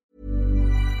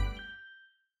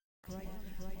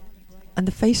 And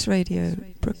the Face Radio,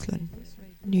 Brooklyn,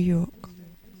 New York.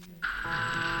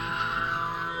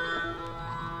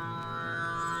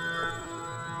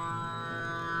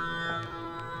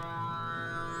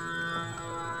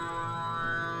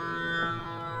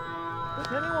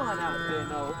 Does anyone out there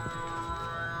know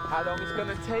how long it's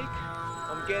gonna take?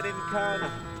 I'm getting kinda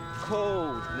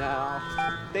cold now.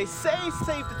 They say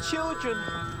save the children,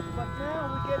 but now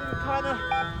we're getting kinda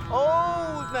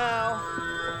old now.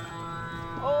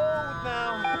 Old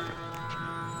now.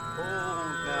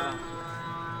 Old now.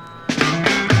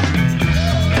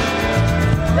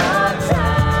 The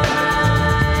time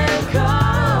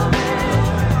coming.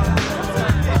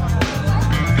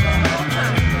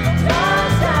 The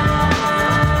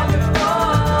time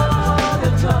before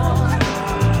the dawn.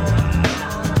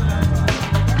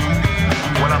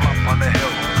 When I'm up on the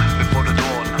hill before the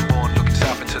dawn, born looking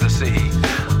south into the city.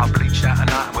 I bleached out at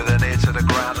night with an ear to the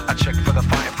ground. I check for the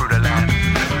fire through the land.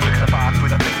 Look at the fire through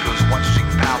the fingers. One string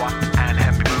power and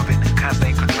hand me moving. Can't stay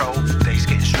in control. Days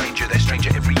getting stranger. They're stranger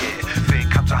every year. Fear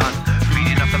comes to hunt.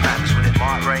 Feeding up the maps when it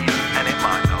might rain and it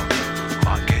might not.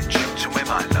 Might get chipped and we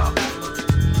might not.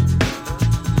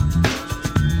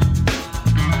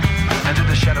 And did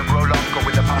the shadow grow longer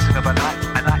with the passing of a night?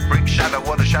 A night brings shadow,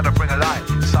 or the shadow bring a light.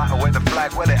 Sight away the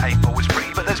flag, well it ain't always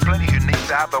pretty, but there's plenty who need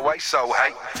to have the way, so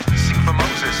hey. Sing for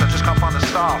Moses, I just can't find the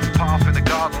staff. Path in the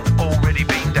garden, already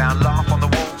been down, laugh on the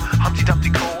wall. Humpty Dumpty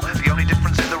call, the only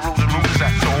difference in the rules and rules,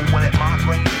 that's all. Well it might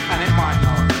rain, and it might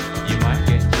not. You might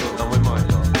get chilled, and we might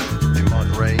not. It might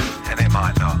rain, and it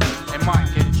might not. It might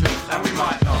get chilled, and we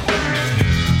might not.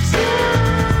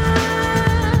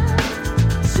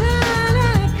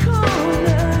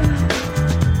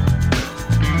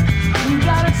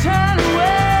 Turn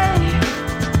away,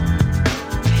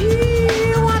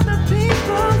 hear what the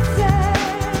people say.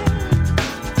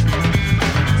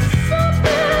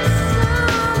 Something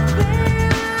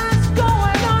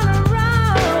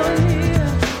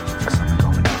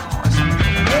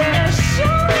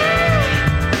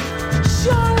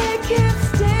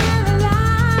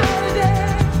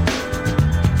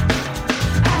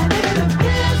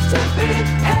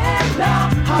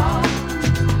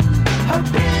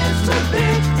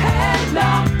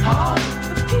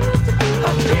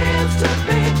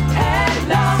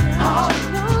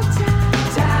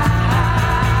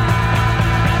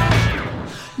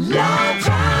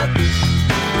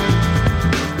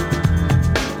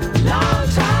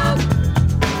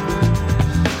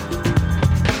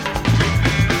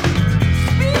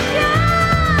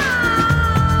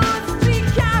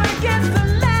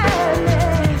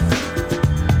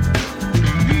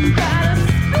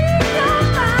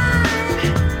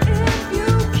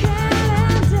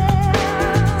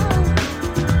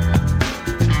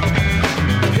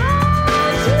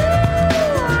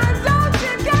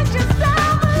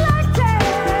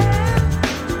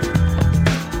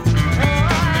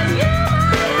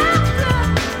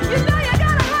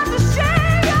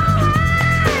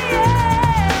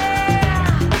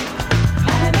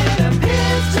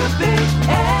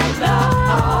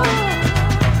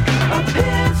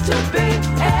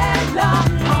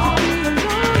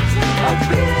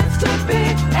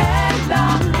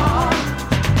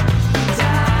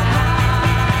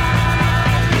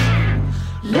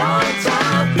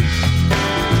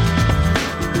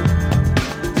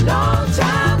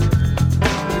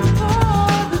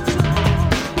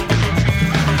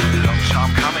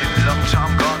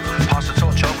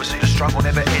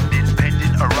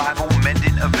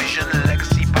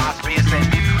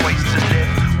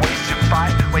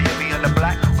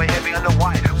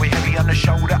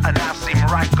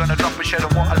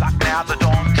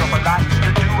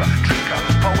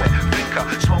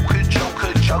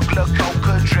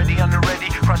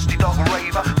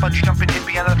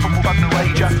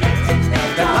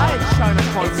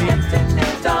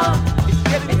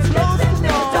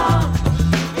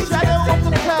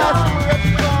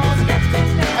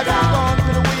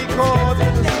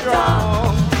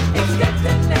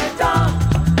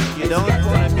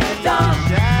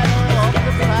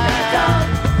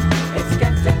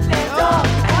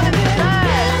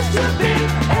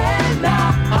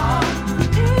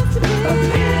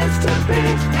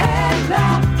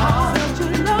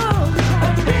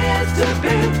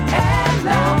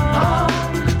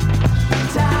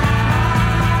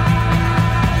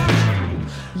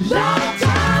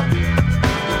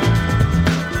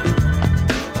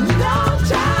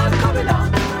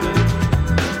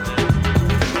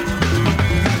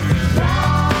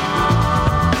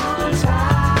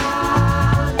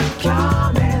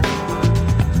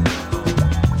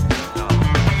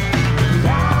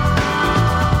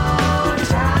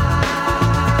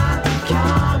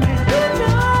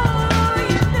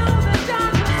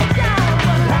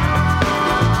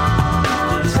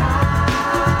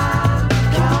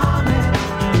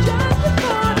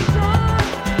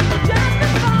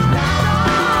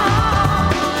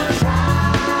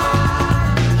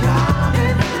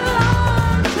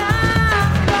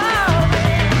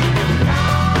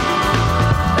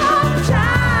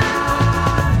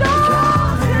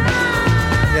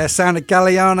sound of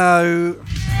Galliano.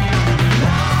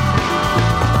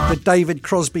 The David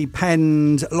Crosby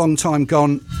penned, long time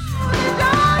gone.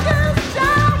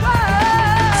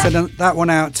 Send that one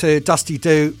out to Dusty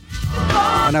Doo.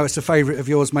 I know it's a favourite of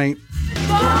yours, mate.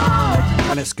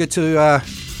 And it's good to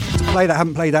play that. I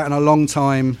haven't played that in a long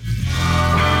time.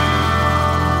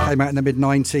 Came out in the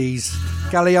mid-90s.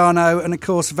 Galliano and, of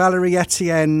course, Valerie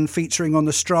Etienne featuring on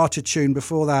the Strata tune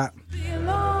before that.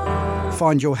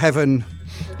 Find Your Heaven.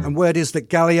 And word is that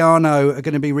Galliano are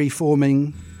going to be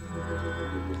reforming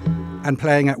and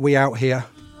playing at We Out Here.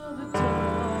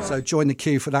 So join the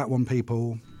queue for that one,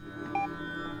 people.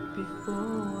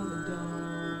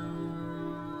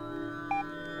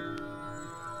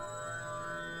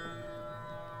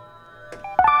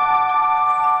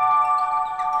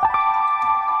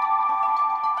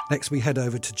 Next, we head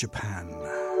over to Japan.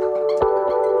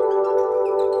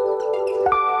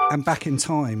 And back in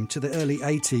time to the early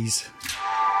 80s,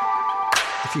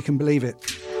 if you can believe it.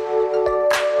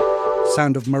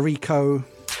 Sound of Mariko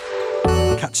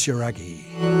Katsuragi.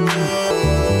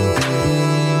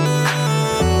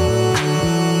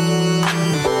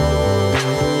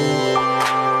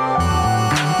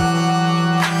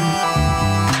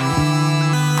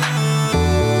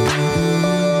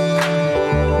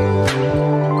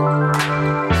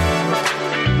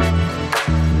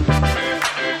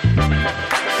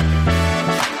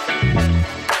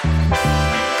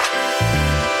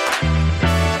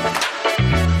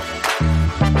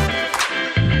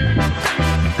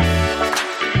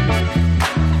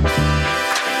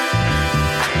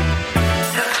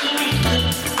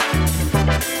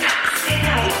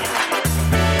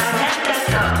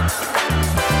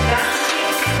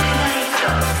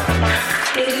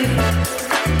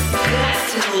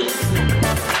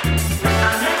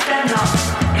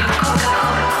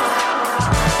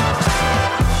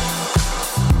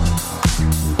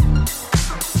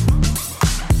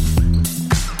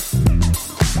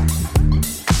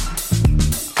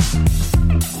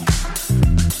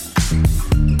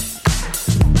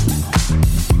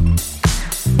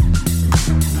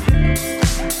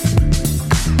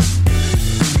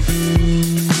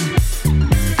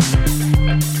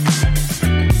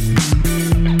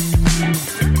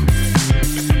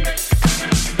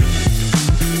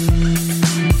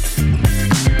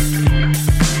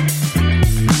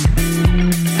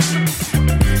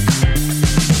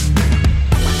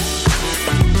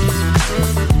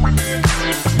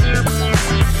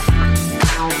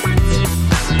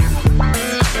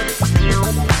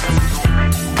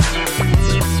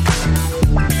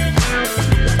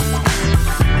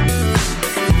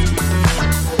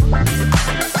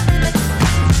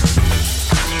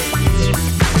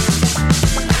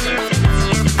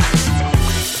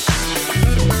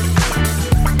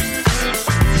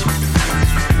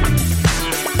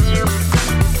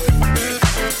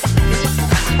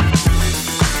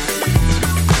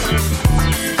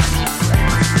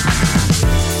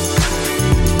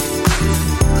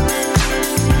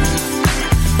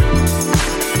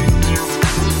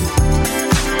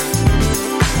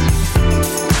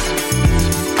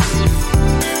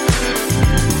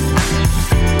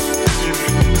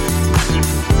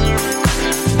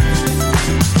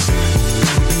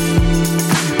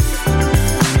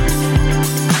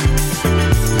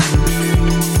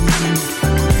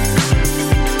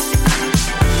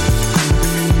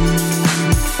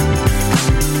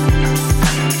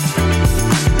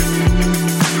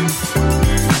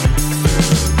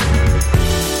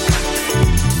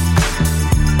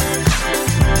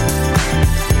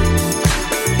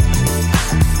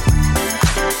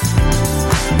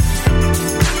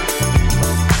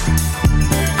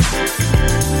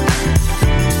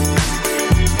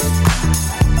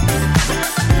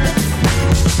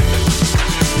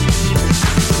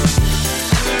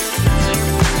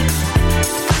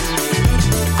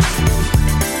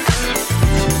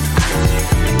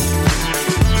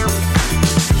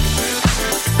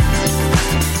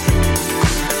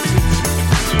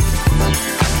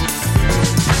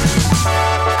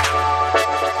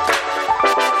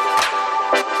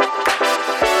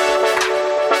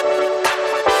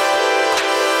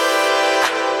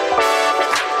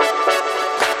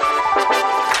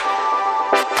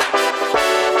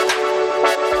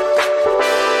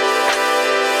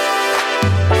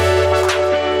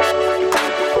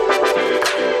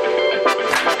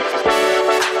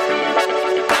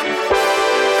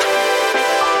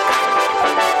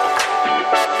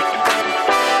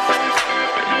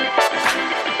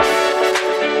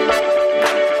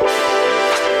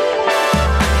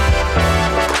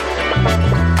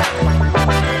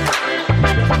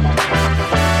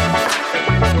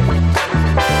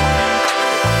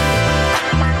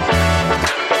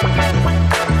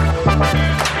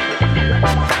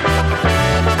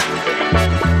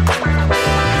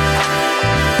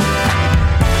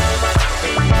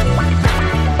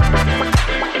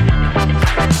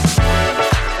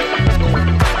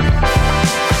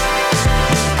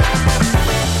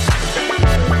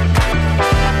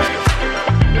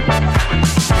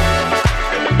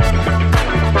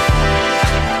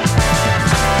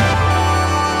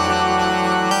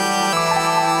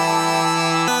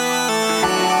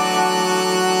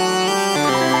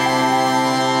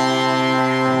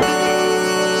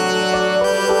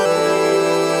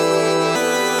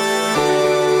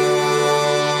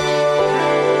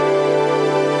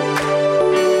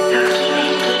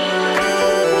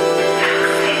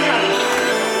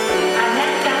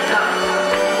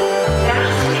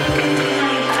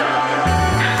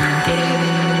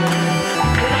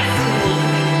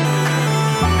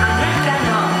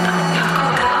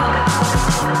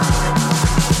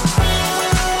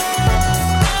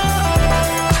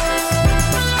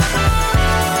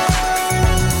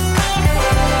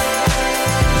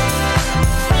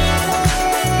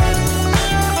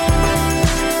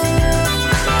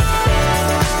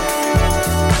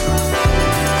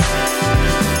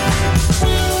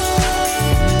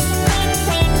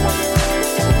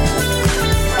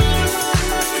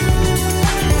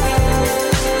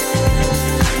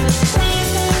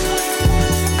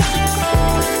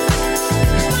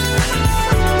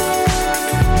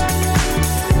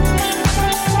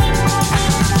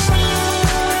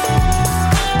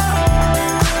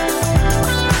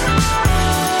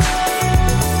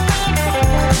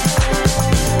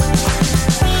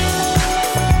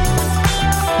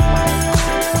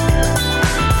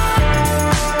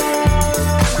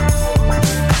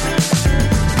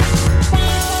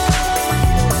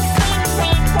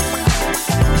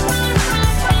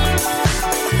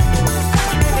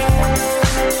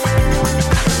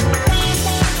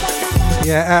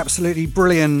 Yeah, absolutely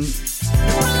brilliant.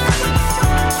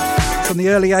 From the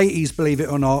early 80s, believe it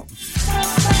or not.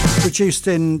 Produced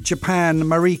in Japan,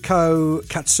 Mariko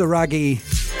Katsuragi.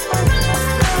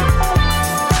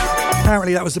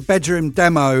 Apparently that was a bedroom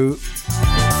demo.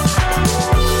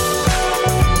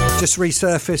 Just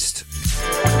resurfaced.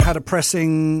 Had a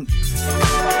pressing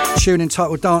tune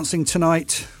entitled Dancing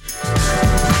Tonight.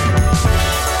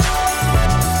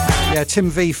 Yeah, Tim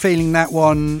V feeling that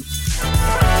one.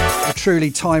 A truly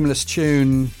timeless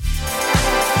tune.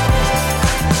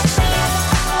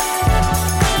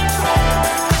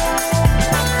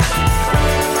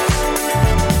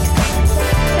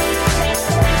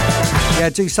 Yeah,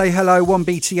 do say hello,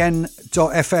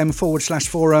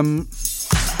 1btn.fm/forum.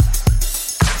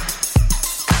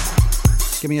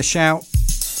 Give me a shout.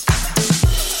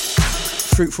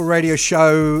 Fruitful Radio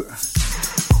Show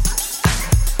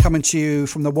coming to you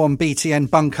from the 1BTN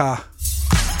bunker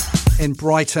in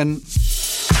Brighton.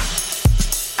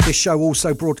 This show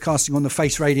also broadcasting on the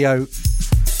Face Radio,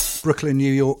 Brooklyn,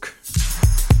 New York.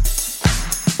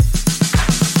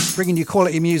 Bringing you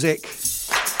quality music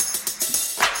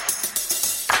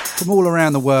from all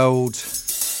around the world.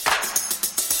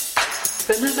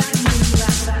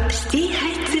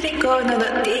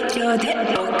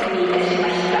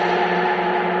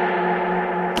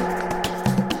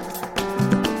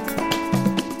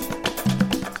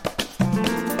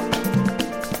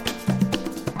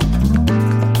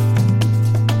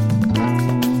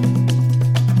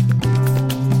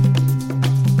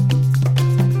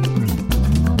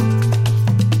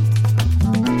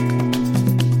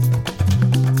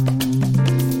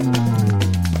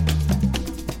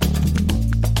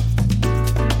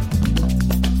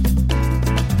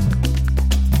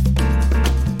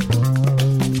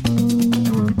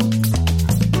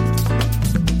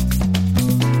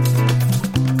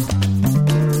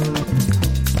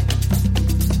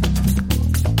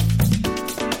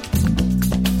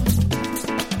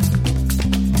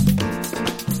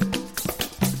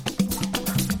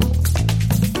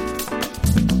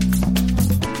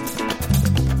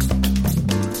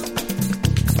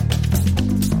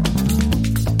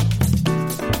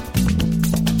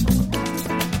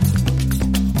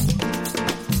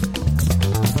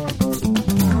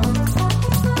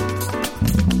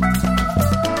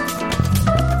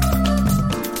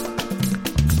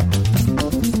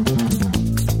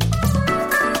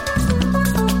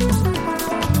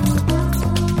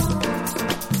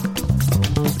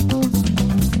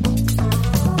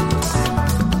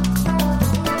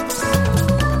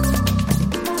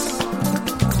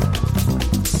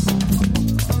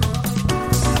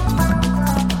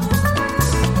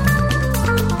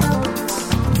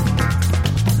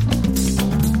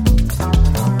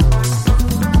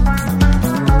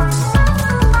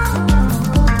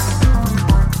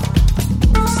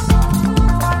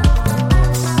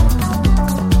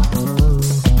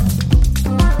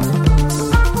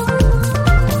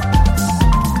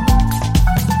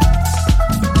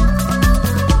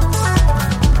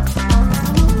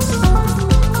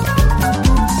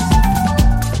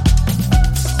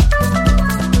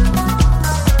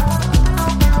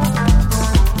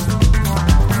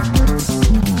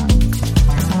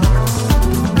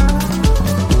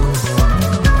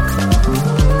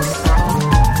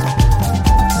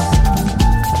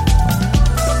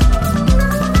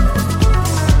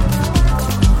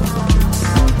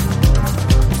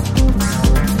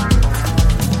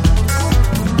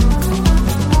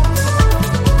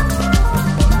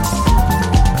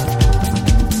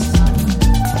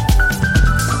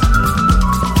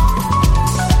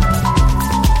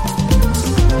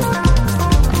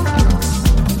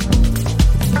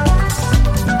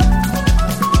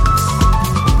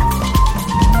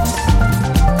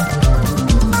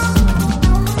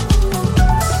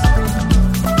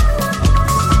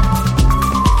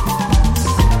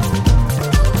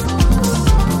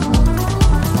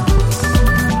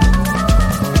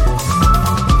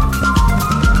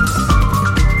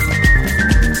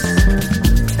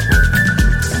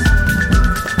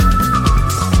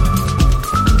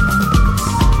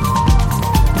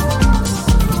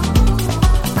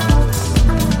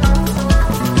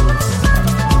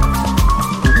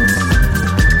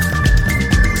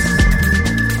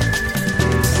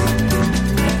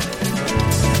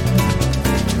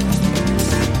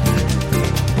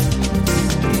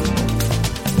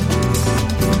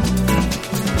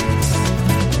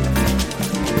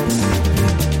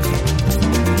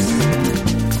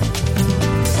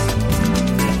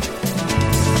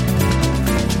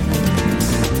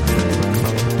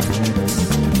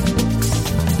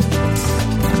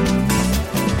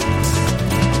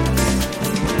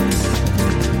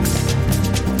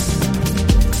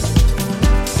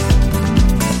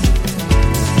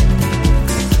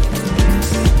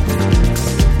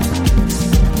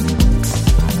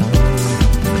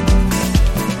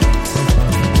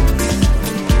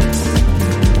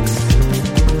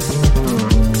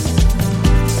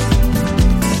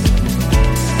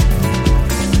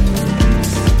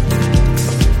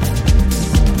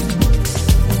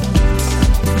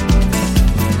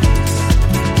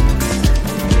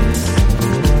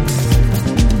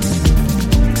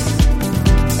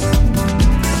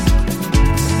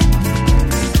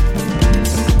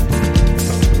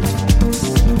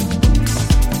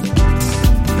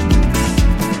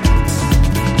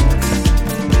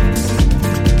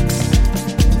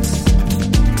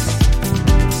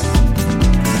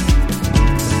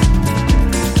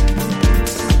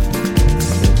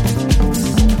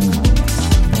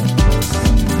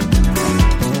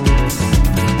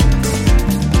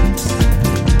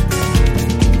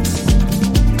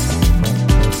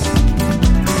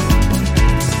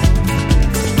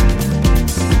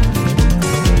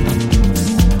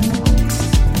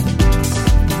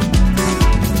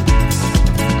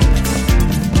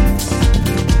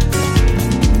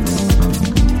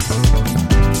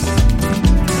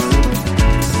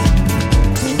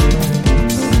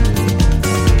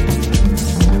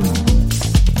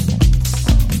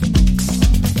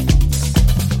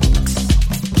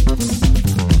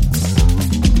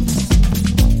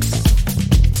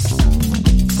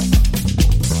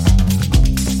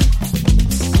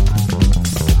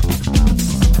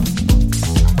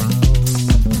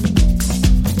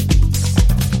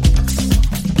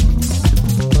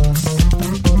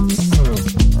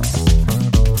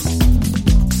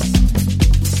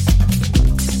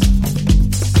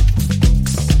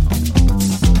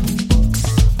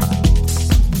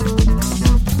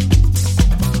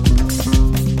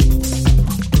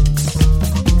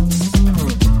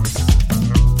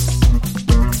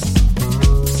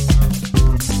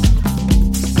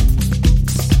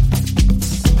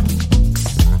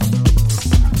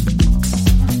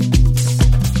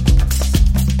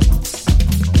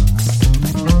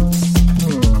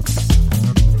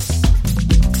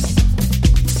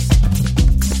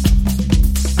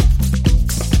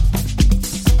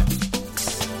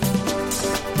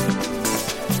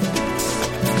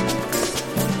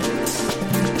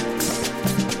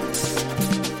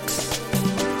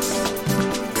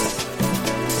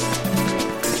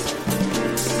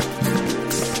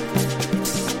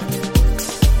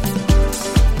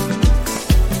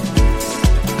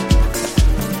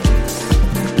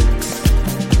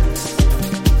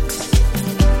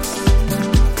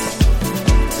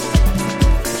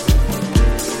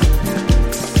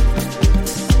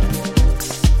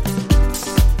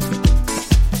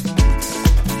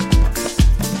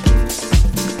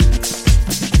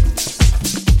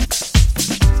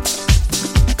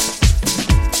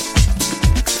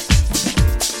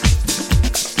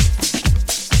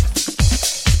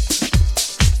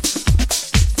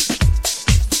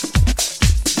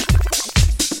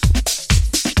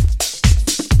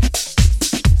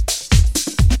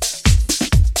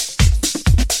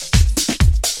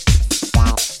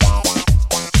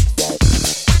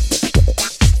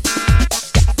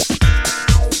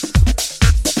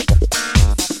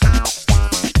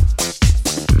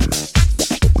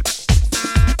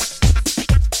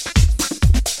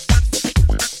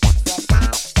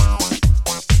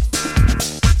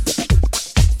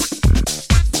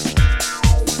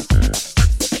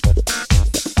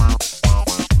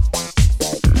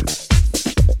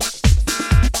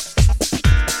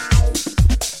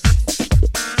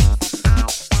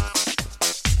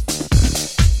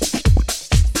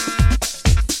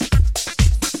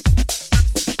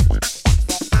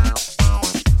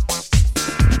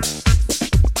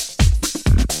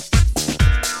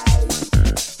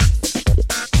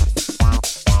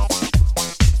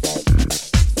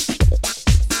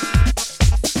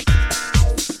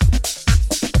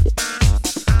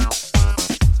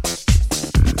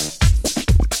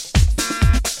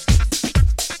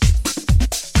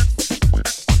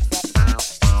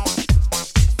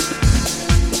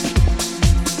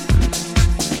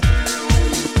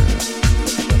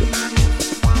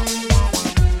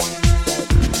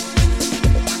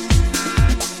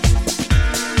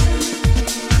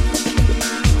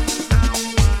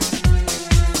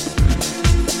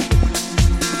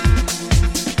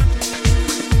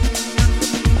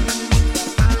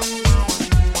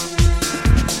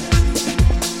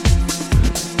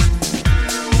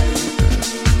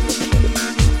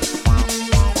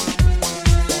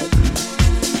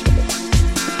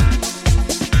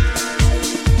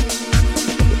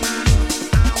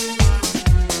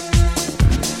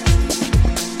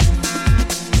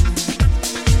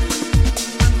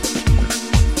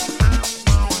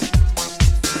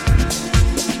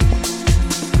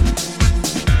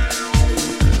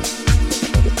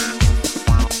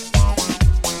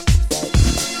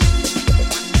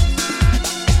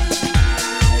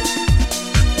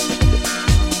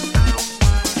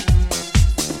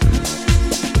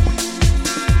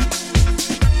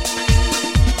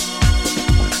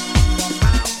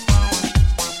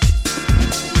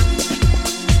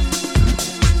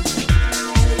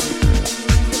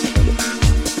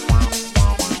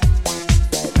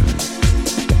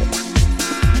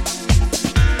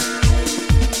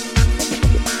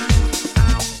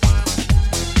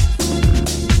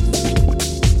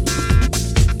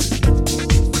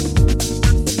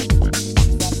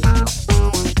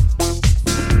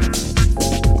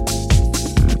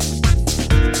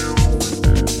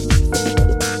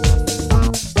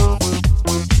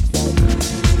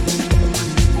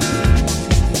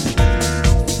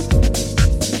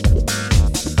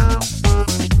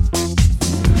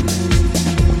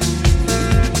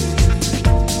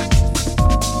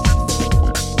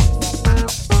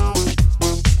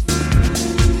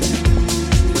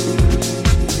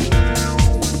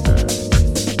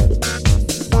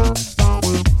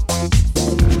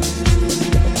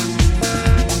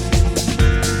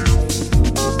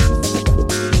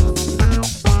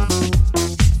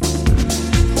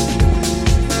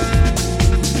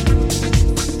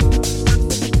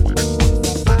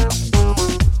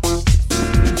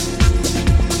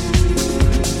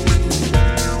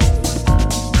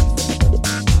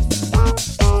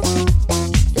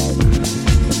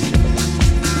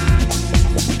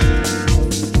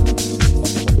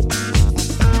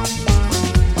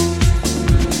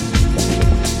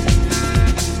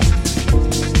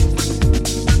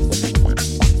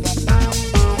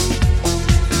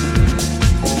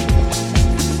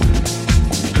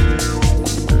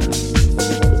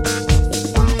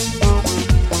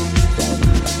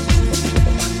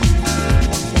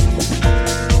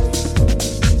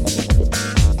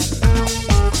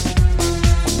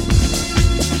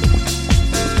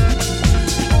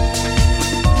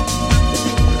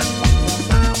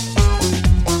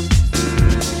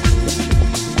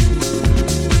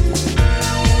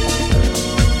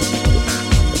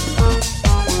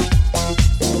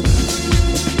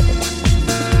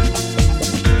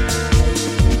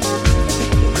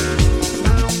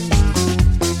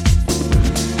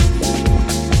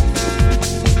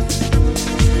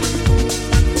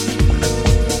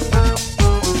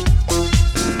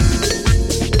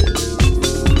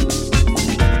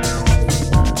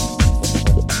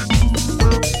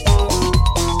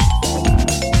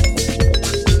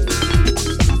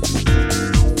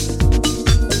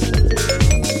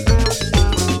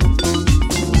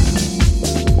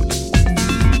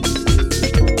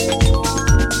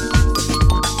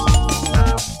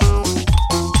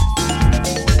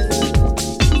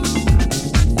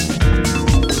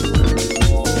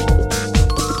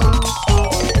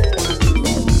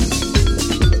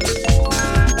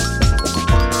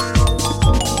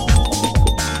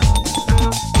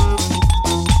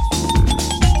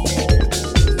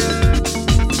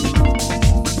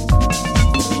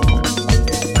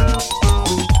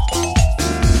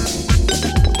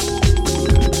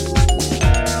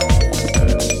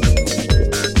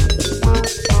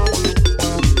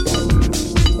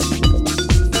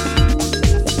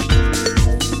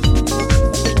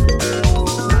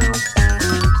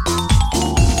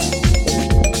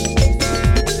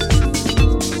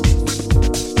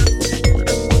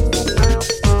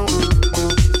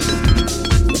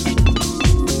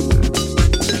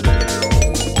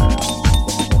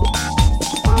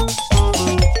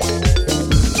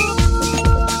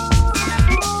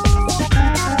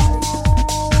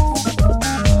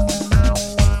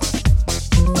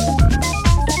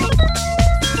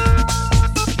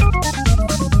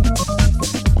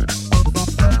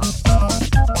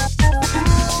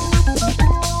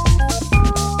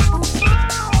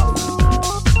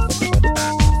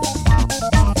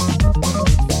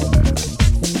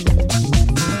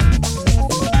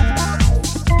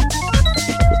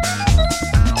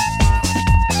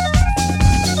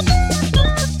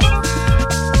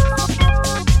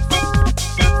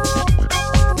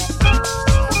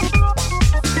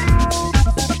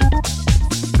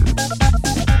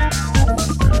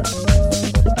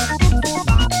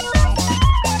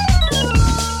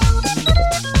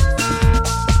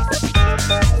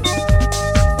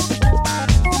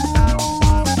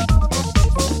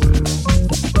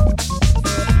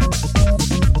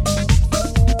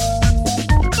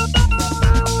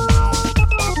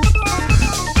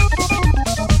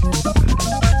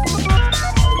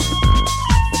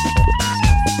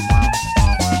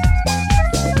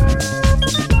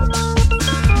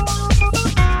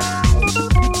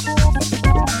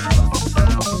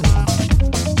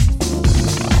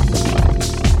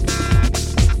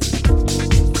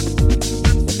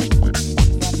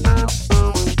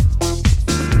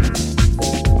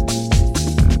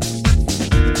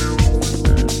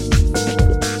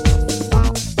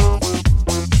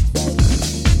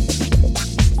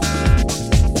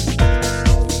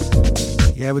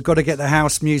 Yeah, we've got to get the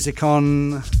house music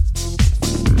on.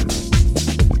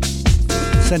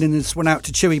 Sending this one out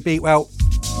to Chewy Beatwell.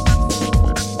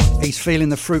 He's feeling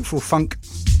the fruitful funk.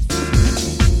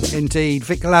 Indeed.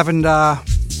 Vic Lavender,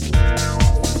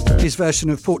 his version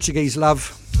of Portuguese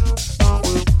Love.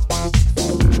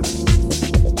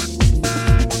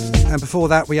 And before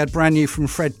that, we had brand new from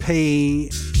Fred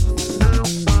P,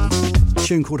 a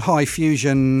tune called High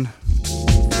Fusion.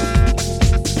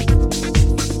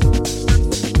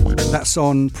 That's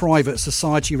on Private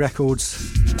Society Records,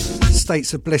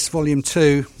 States of Bliss Volume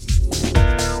 2.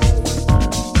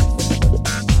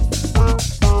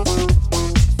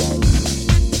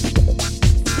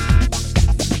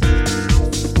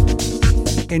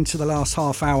 Into the last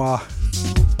half hour.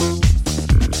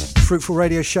 Fruitful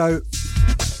Radio Show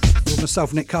with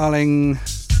myself, Nick Carling,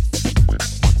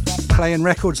 playing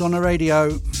records on the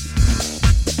radio.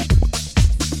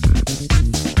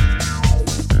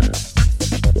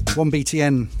 One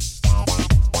BTN.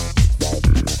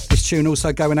 This tune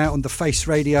also going out on the Face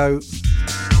Radio.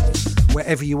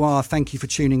 Wherever you are, thank you for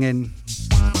tuning in.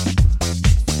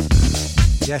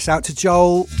 Yes, out to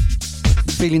Joel,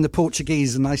 feeling the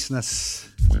Portuguese niceness.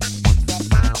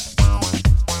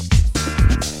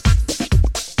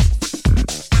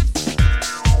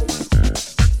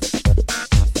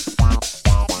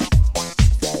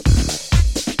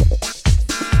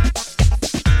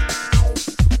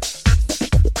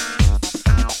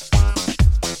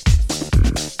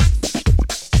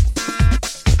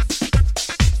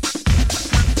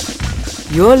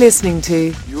 You're listening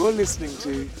to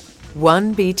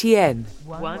 1BTN.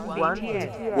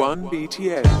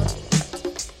 1BTN.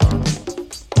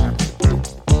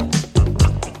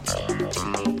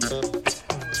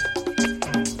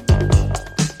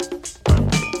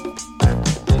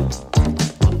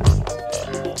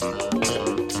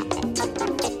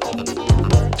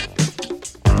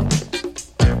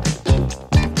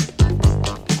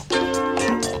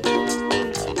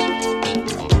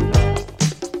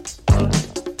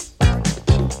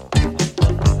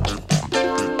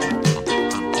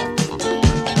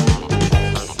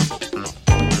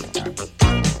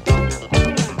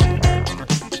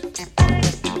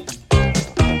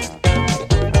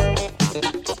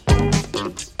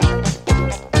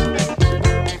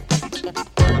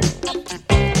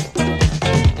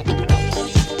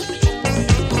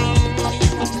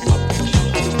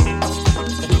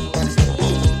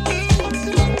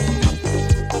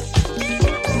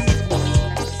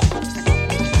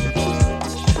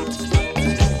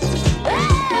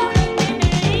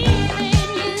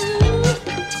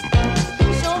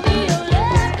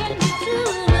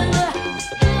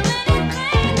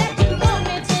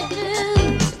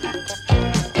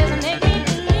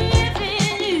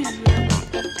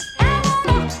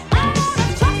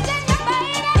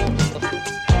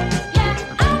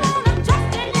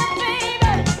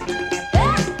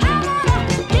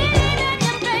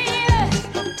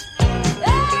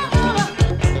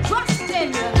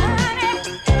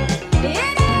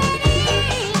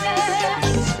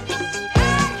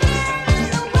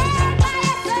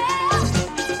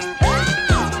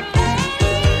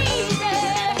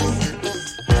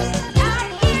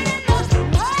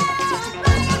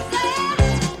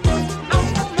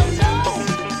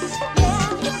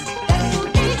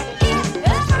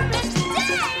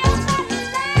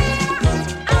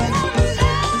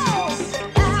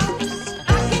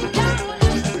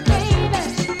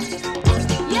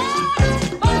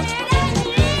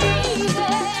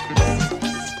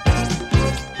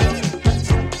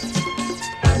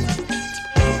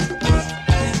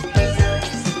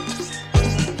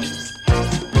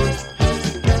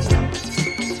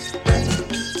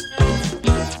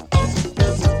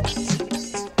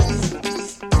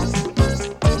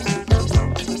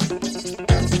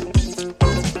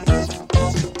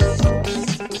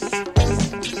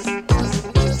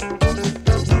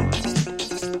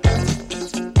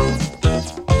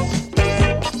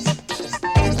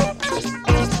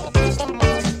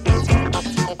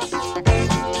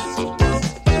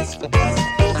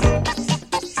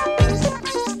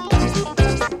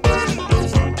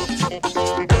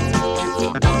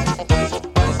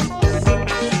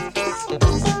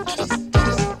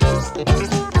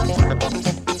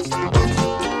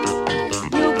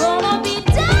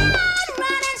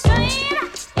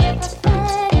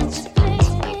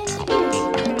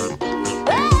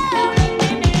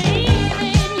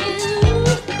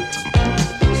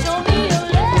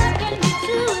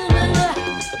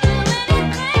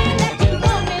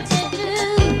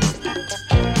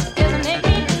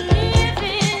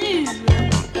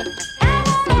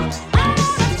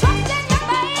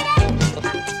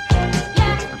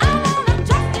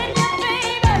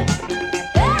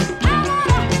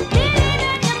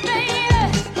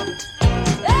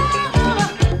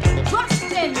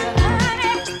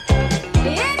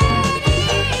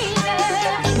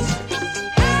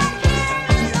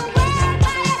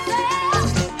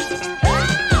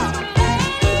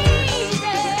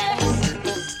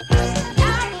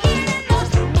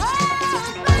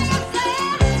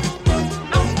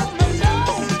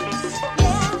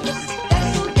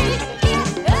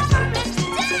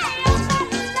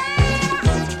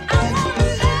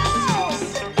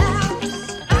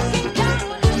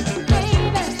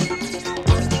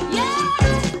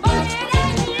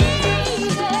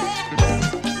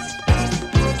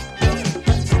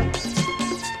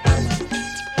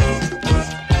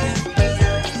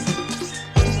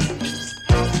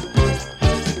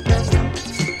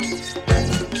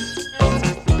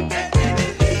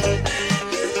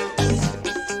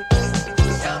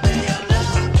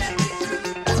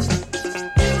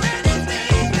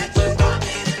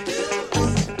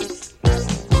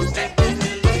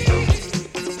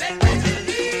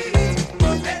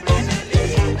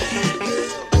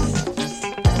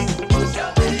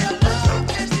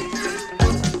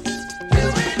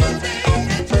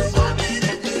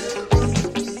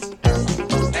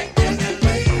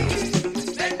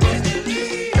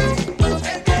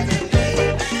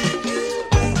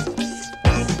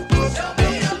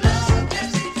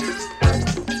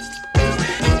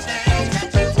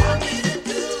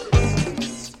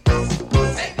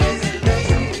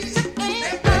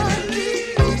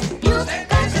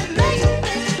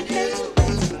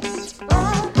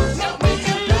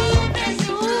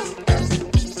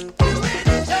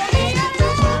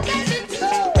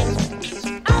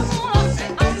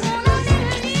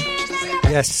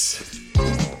 Yes.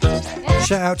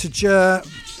 Shout out to Jer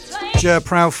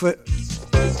Proudfoot,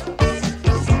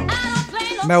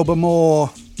 Melba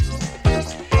Moore,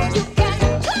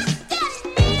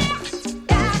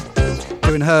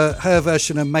 doing her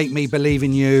version of Make Me Believe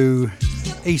in You.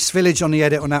 East Village on the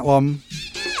edit on that one.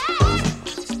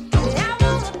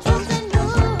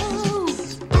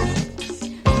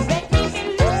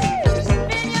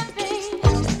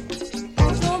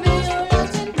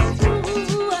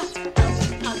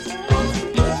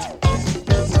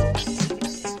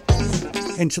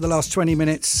 Into the last 20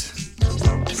 minutes,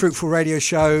 Fruitful Radio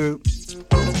Show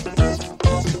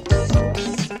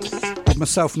with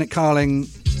myself, Nick Carling.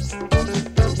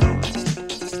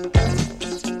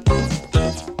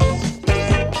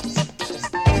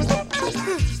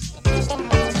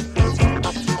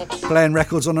 Playing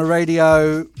records on the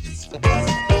radio.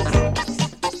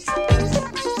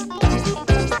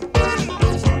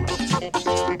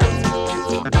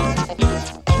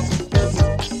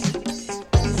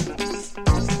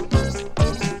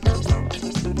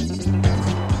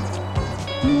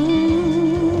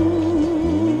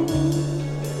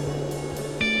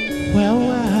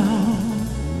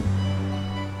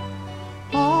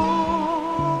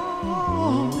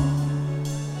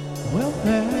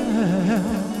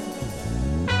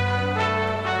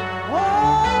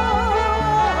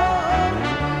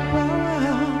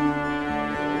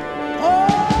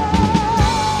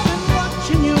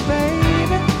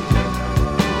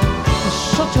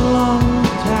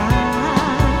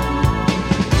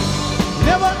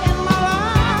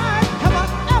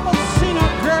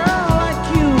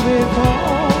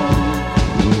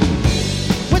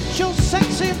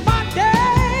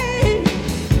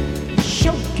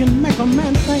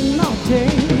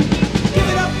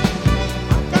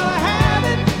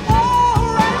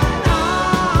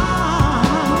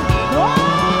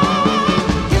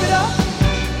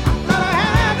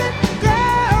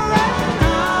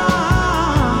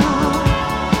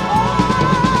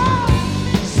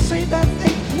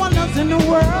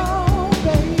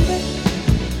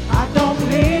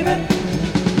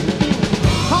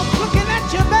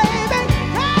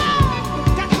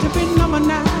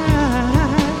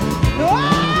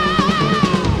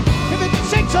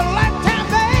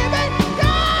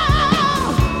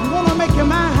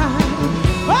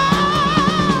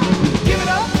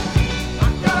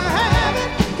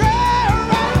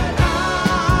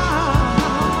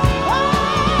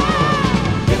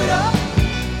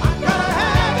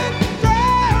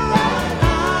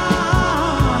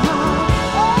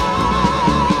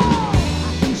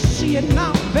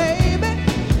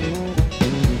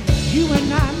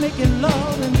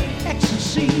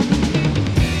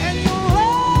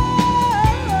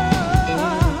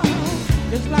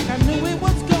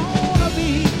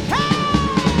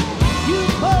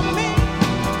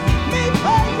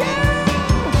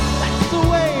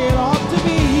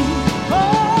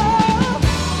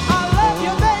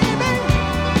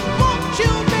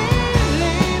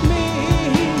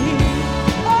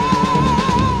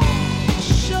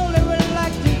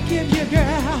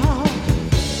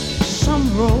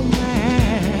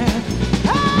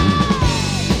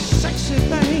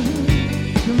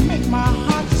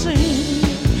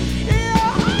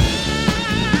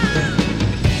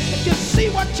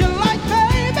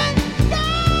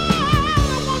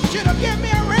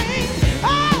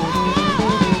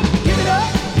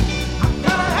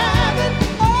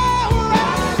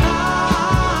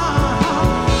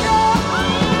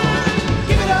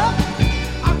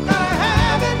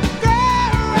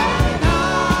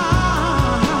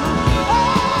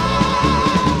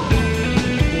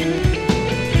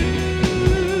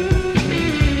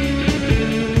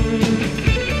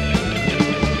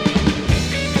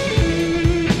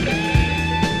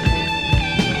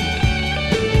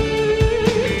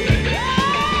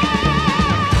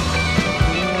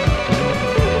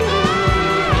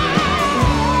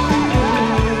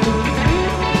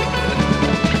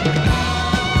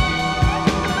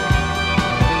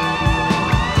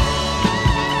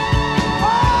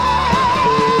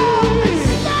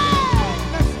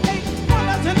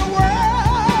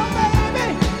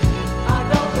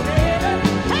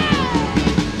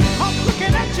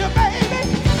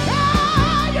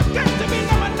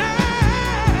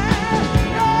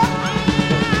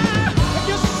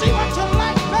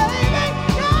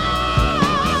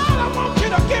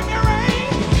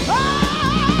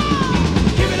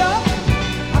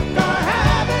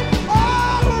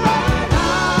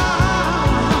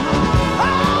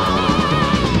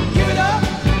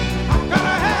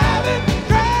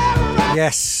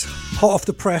 Yes, hot off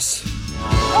the press.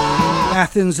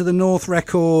 Athens of the North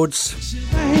Records.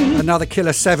 Another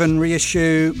Killer 7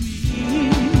 reissue.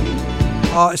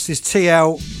 Artist is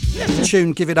TL. The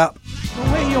tune Give It Up.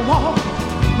 The way you walk,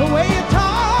 the way you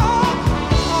talk,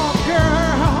 oh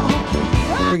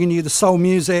girl. Bringing you the soul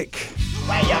music.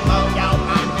 Where you move your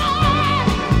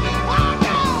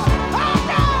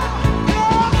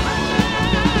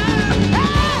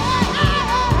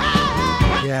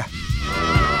Yeah.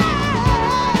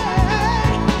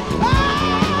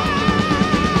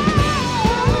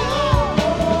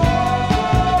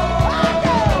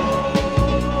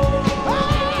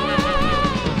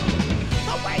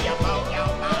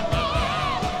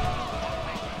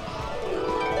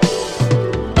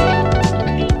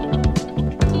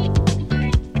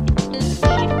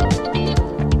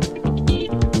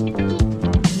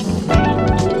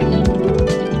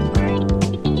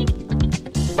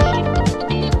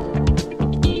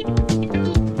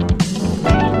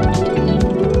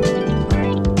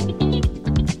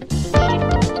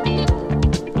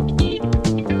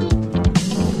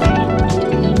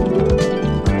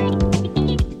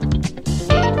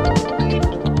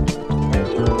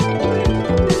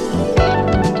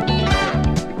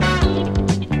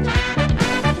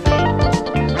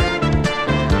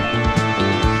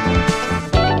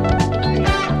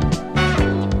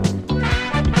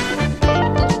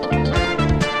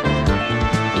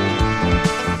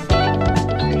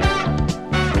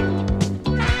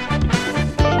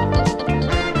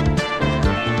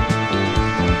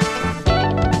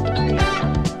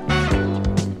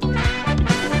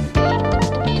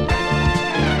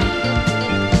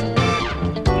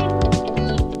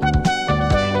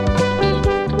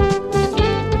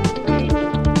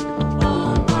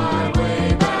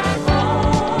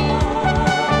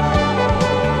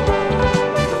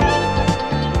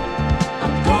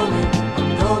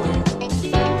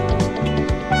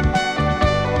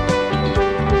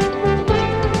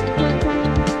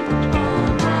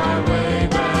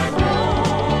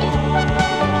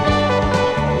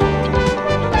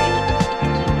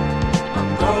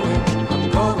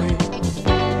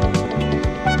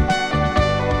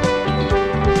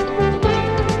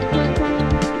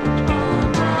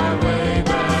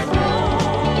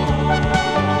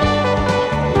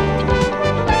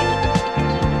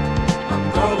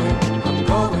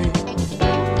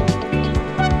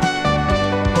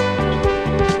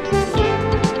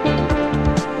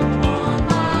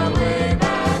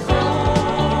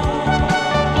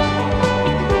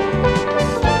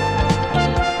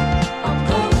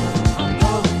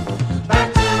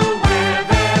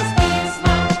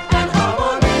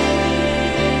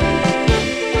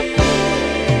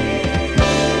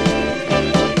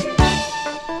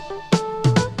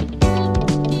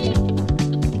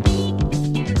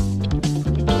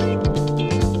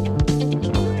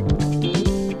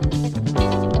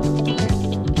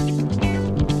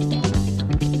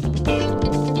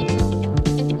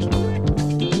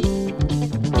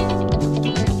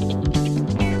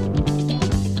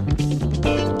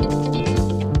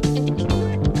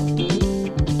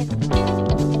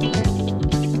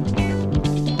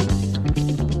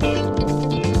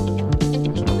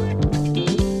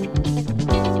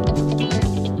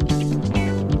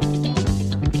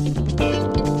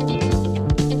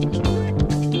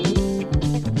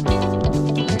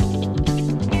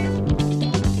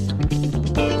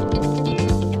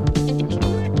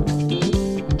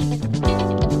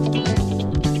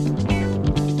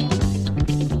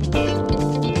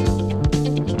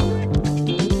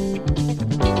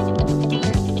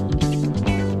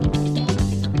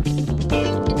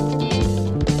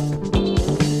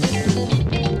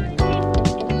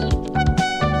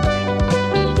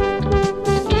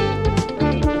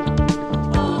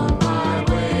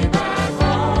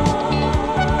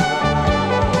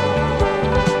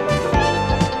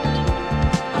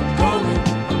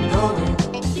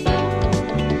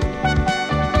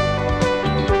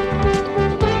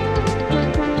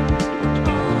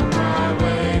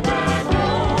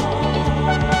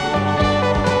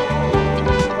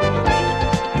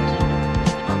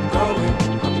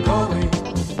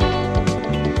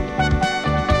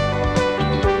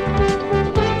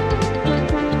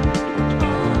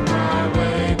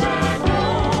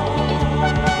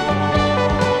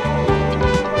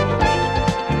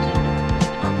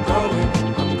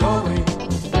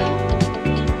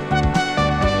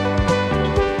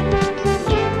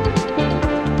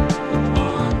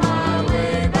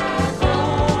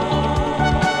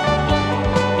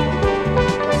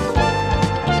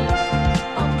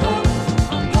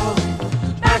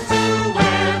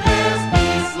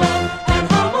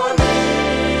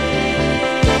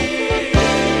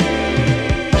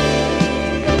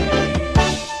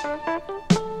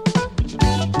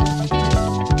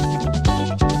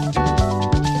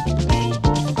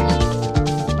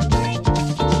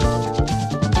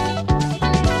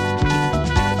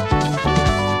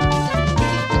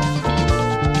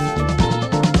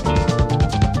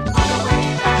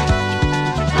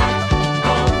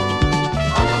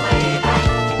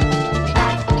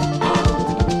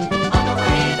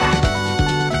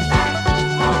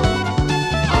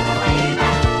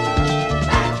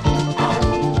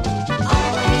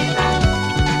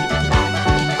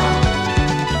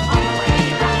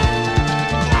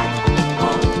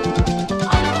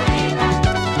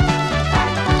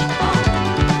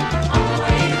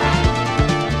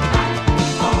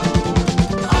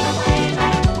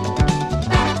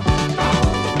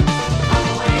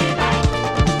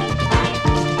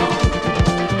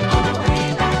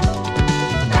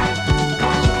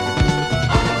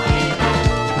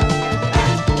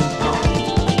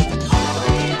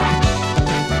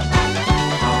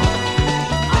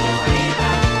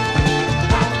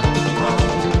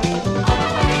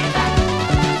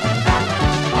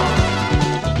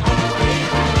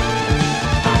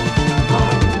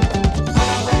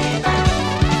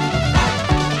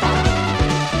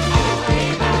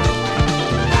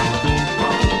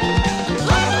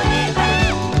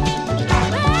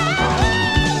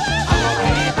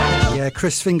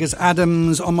 Chris Fingers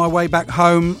Adams, On My Way Back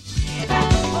Home.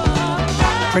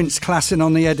 Prince Classin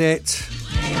on the edit.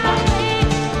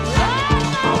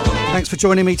 Thanks for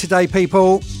joining me today,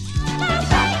 people.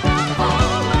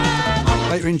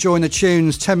 Hope you're enjoying the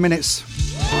tunes. 10 minutes.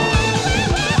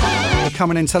 We're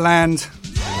coming into land.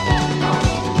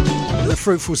 The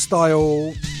Fruitful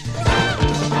style.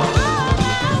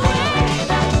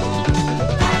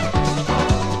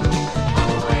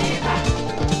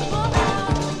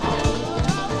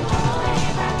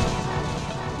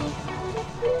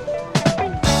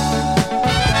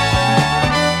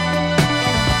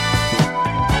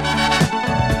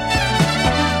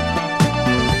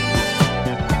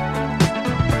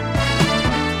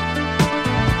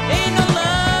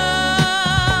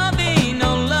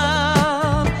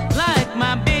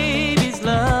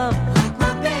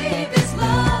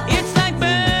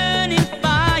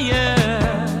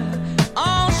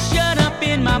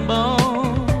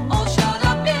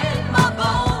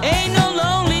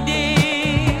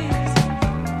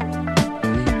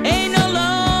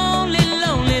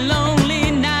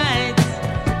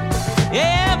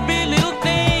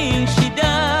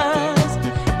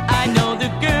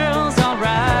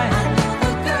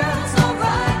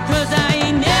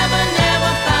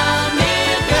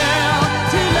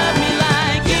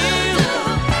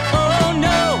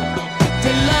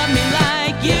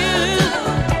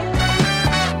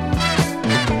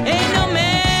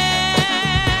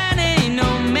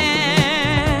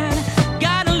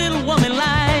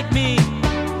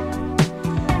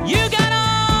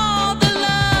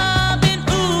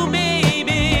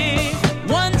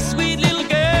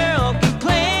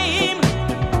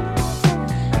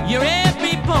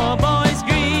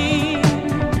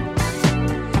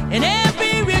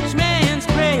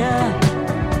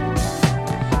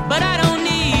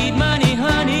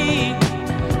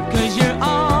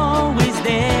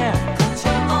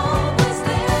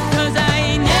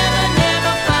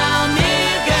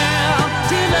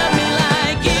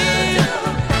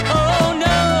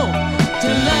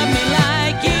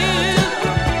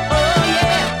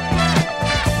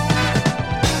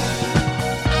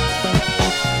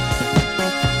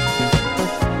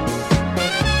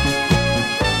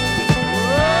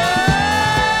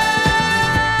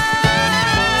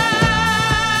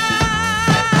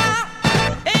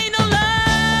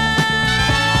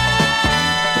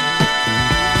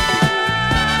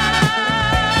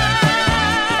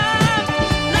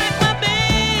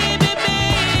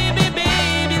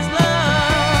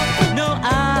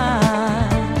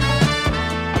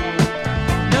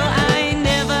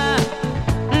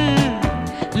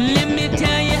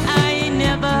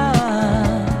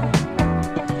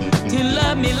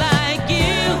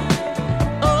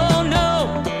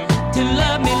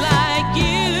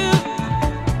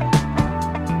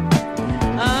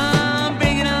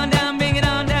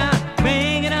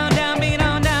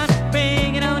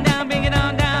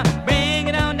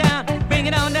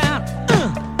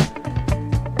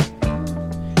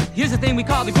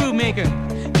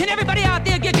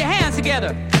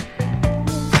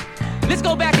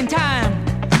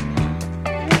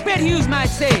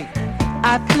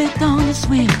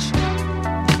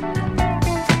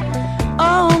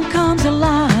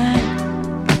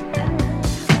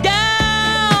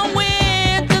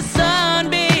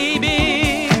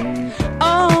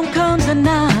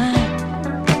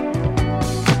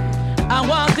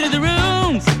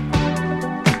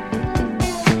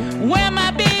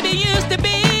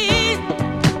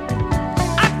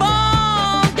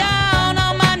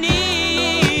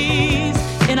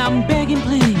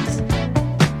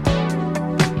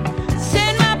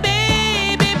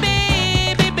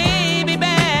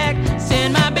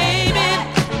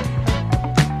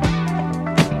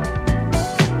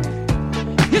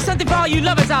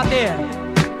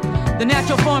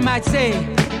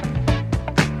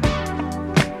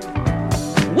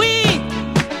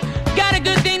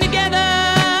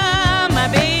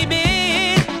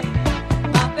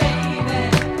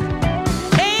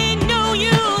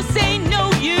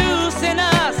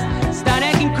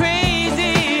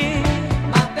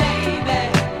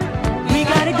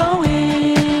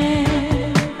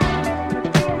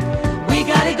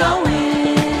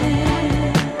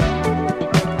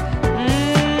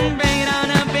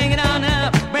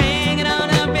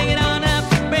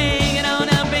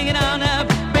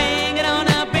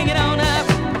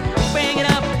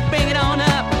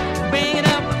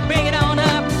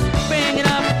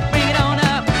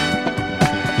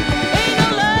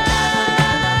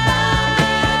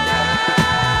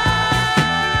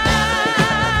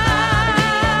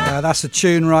 That's a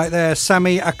tune right there.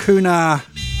 Sammy Acuna.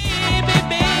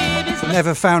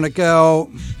 Never Found a Girl.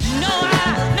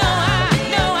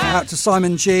 Out to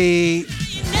Simon G.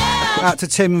 Out to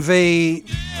Tim V.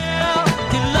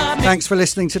 Thanks for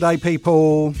listening today,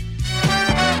 people.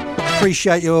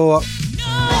 Appreciate your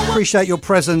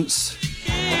presence,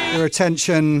 your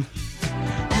attention.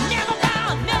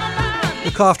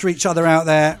 Look after each other out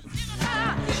there.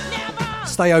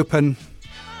 Stay open.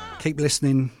 Keep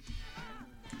listening.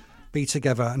 Be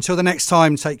together. Until the next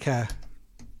time, take care.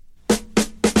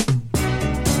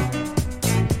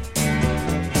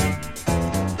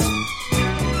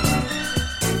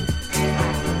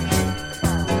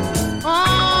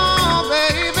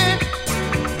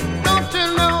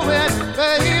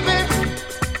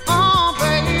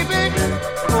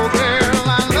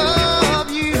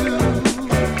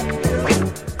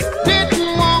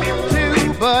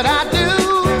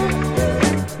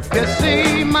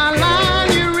 See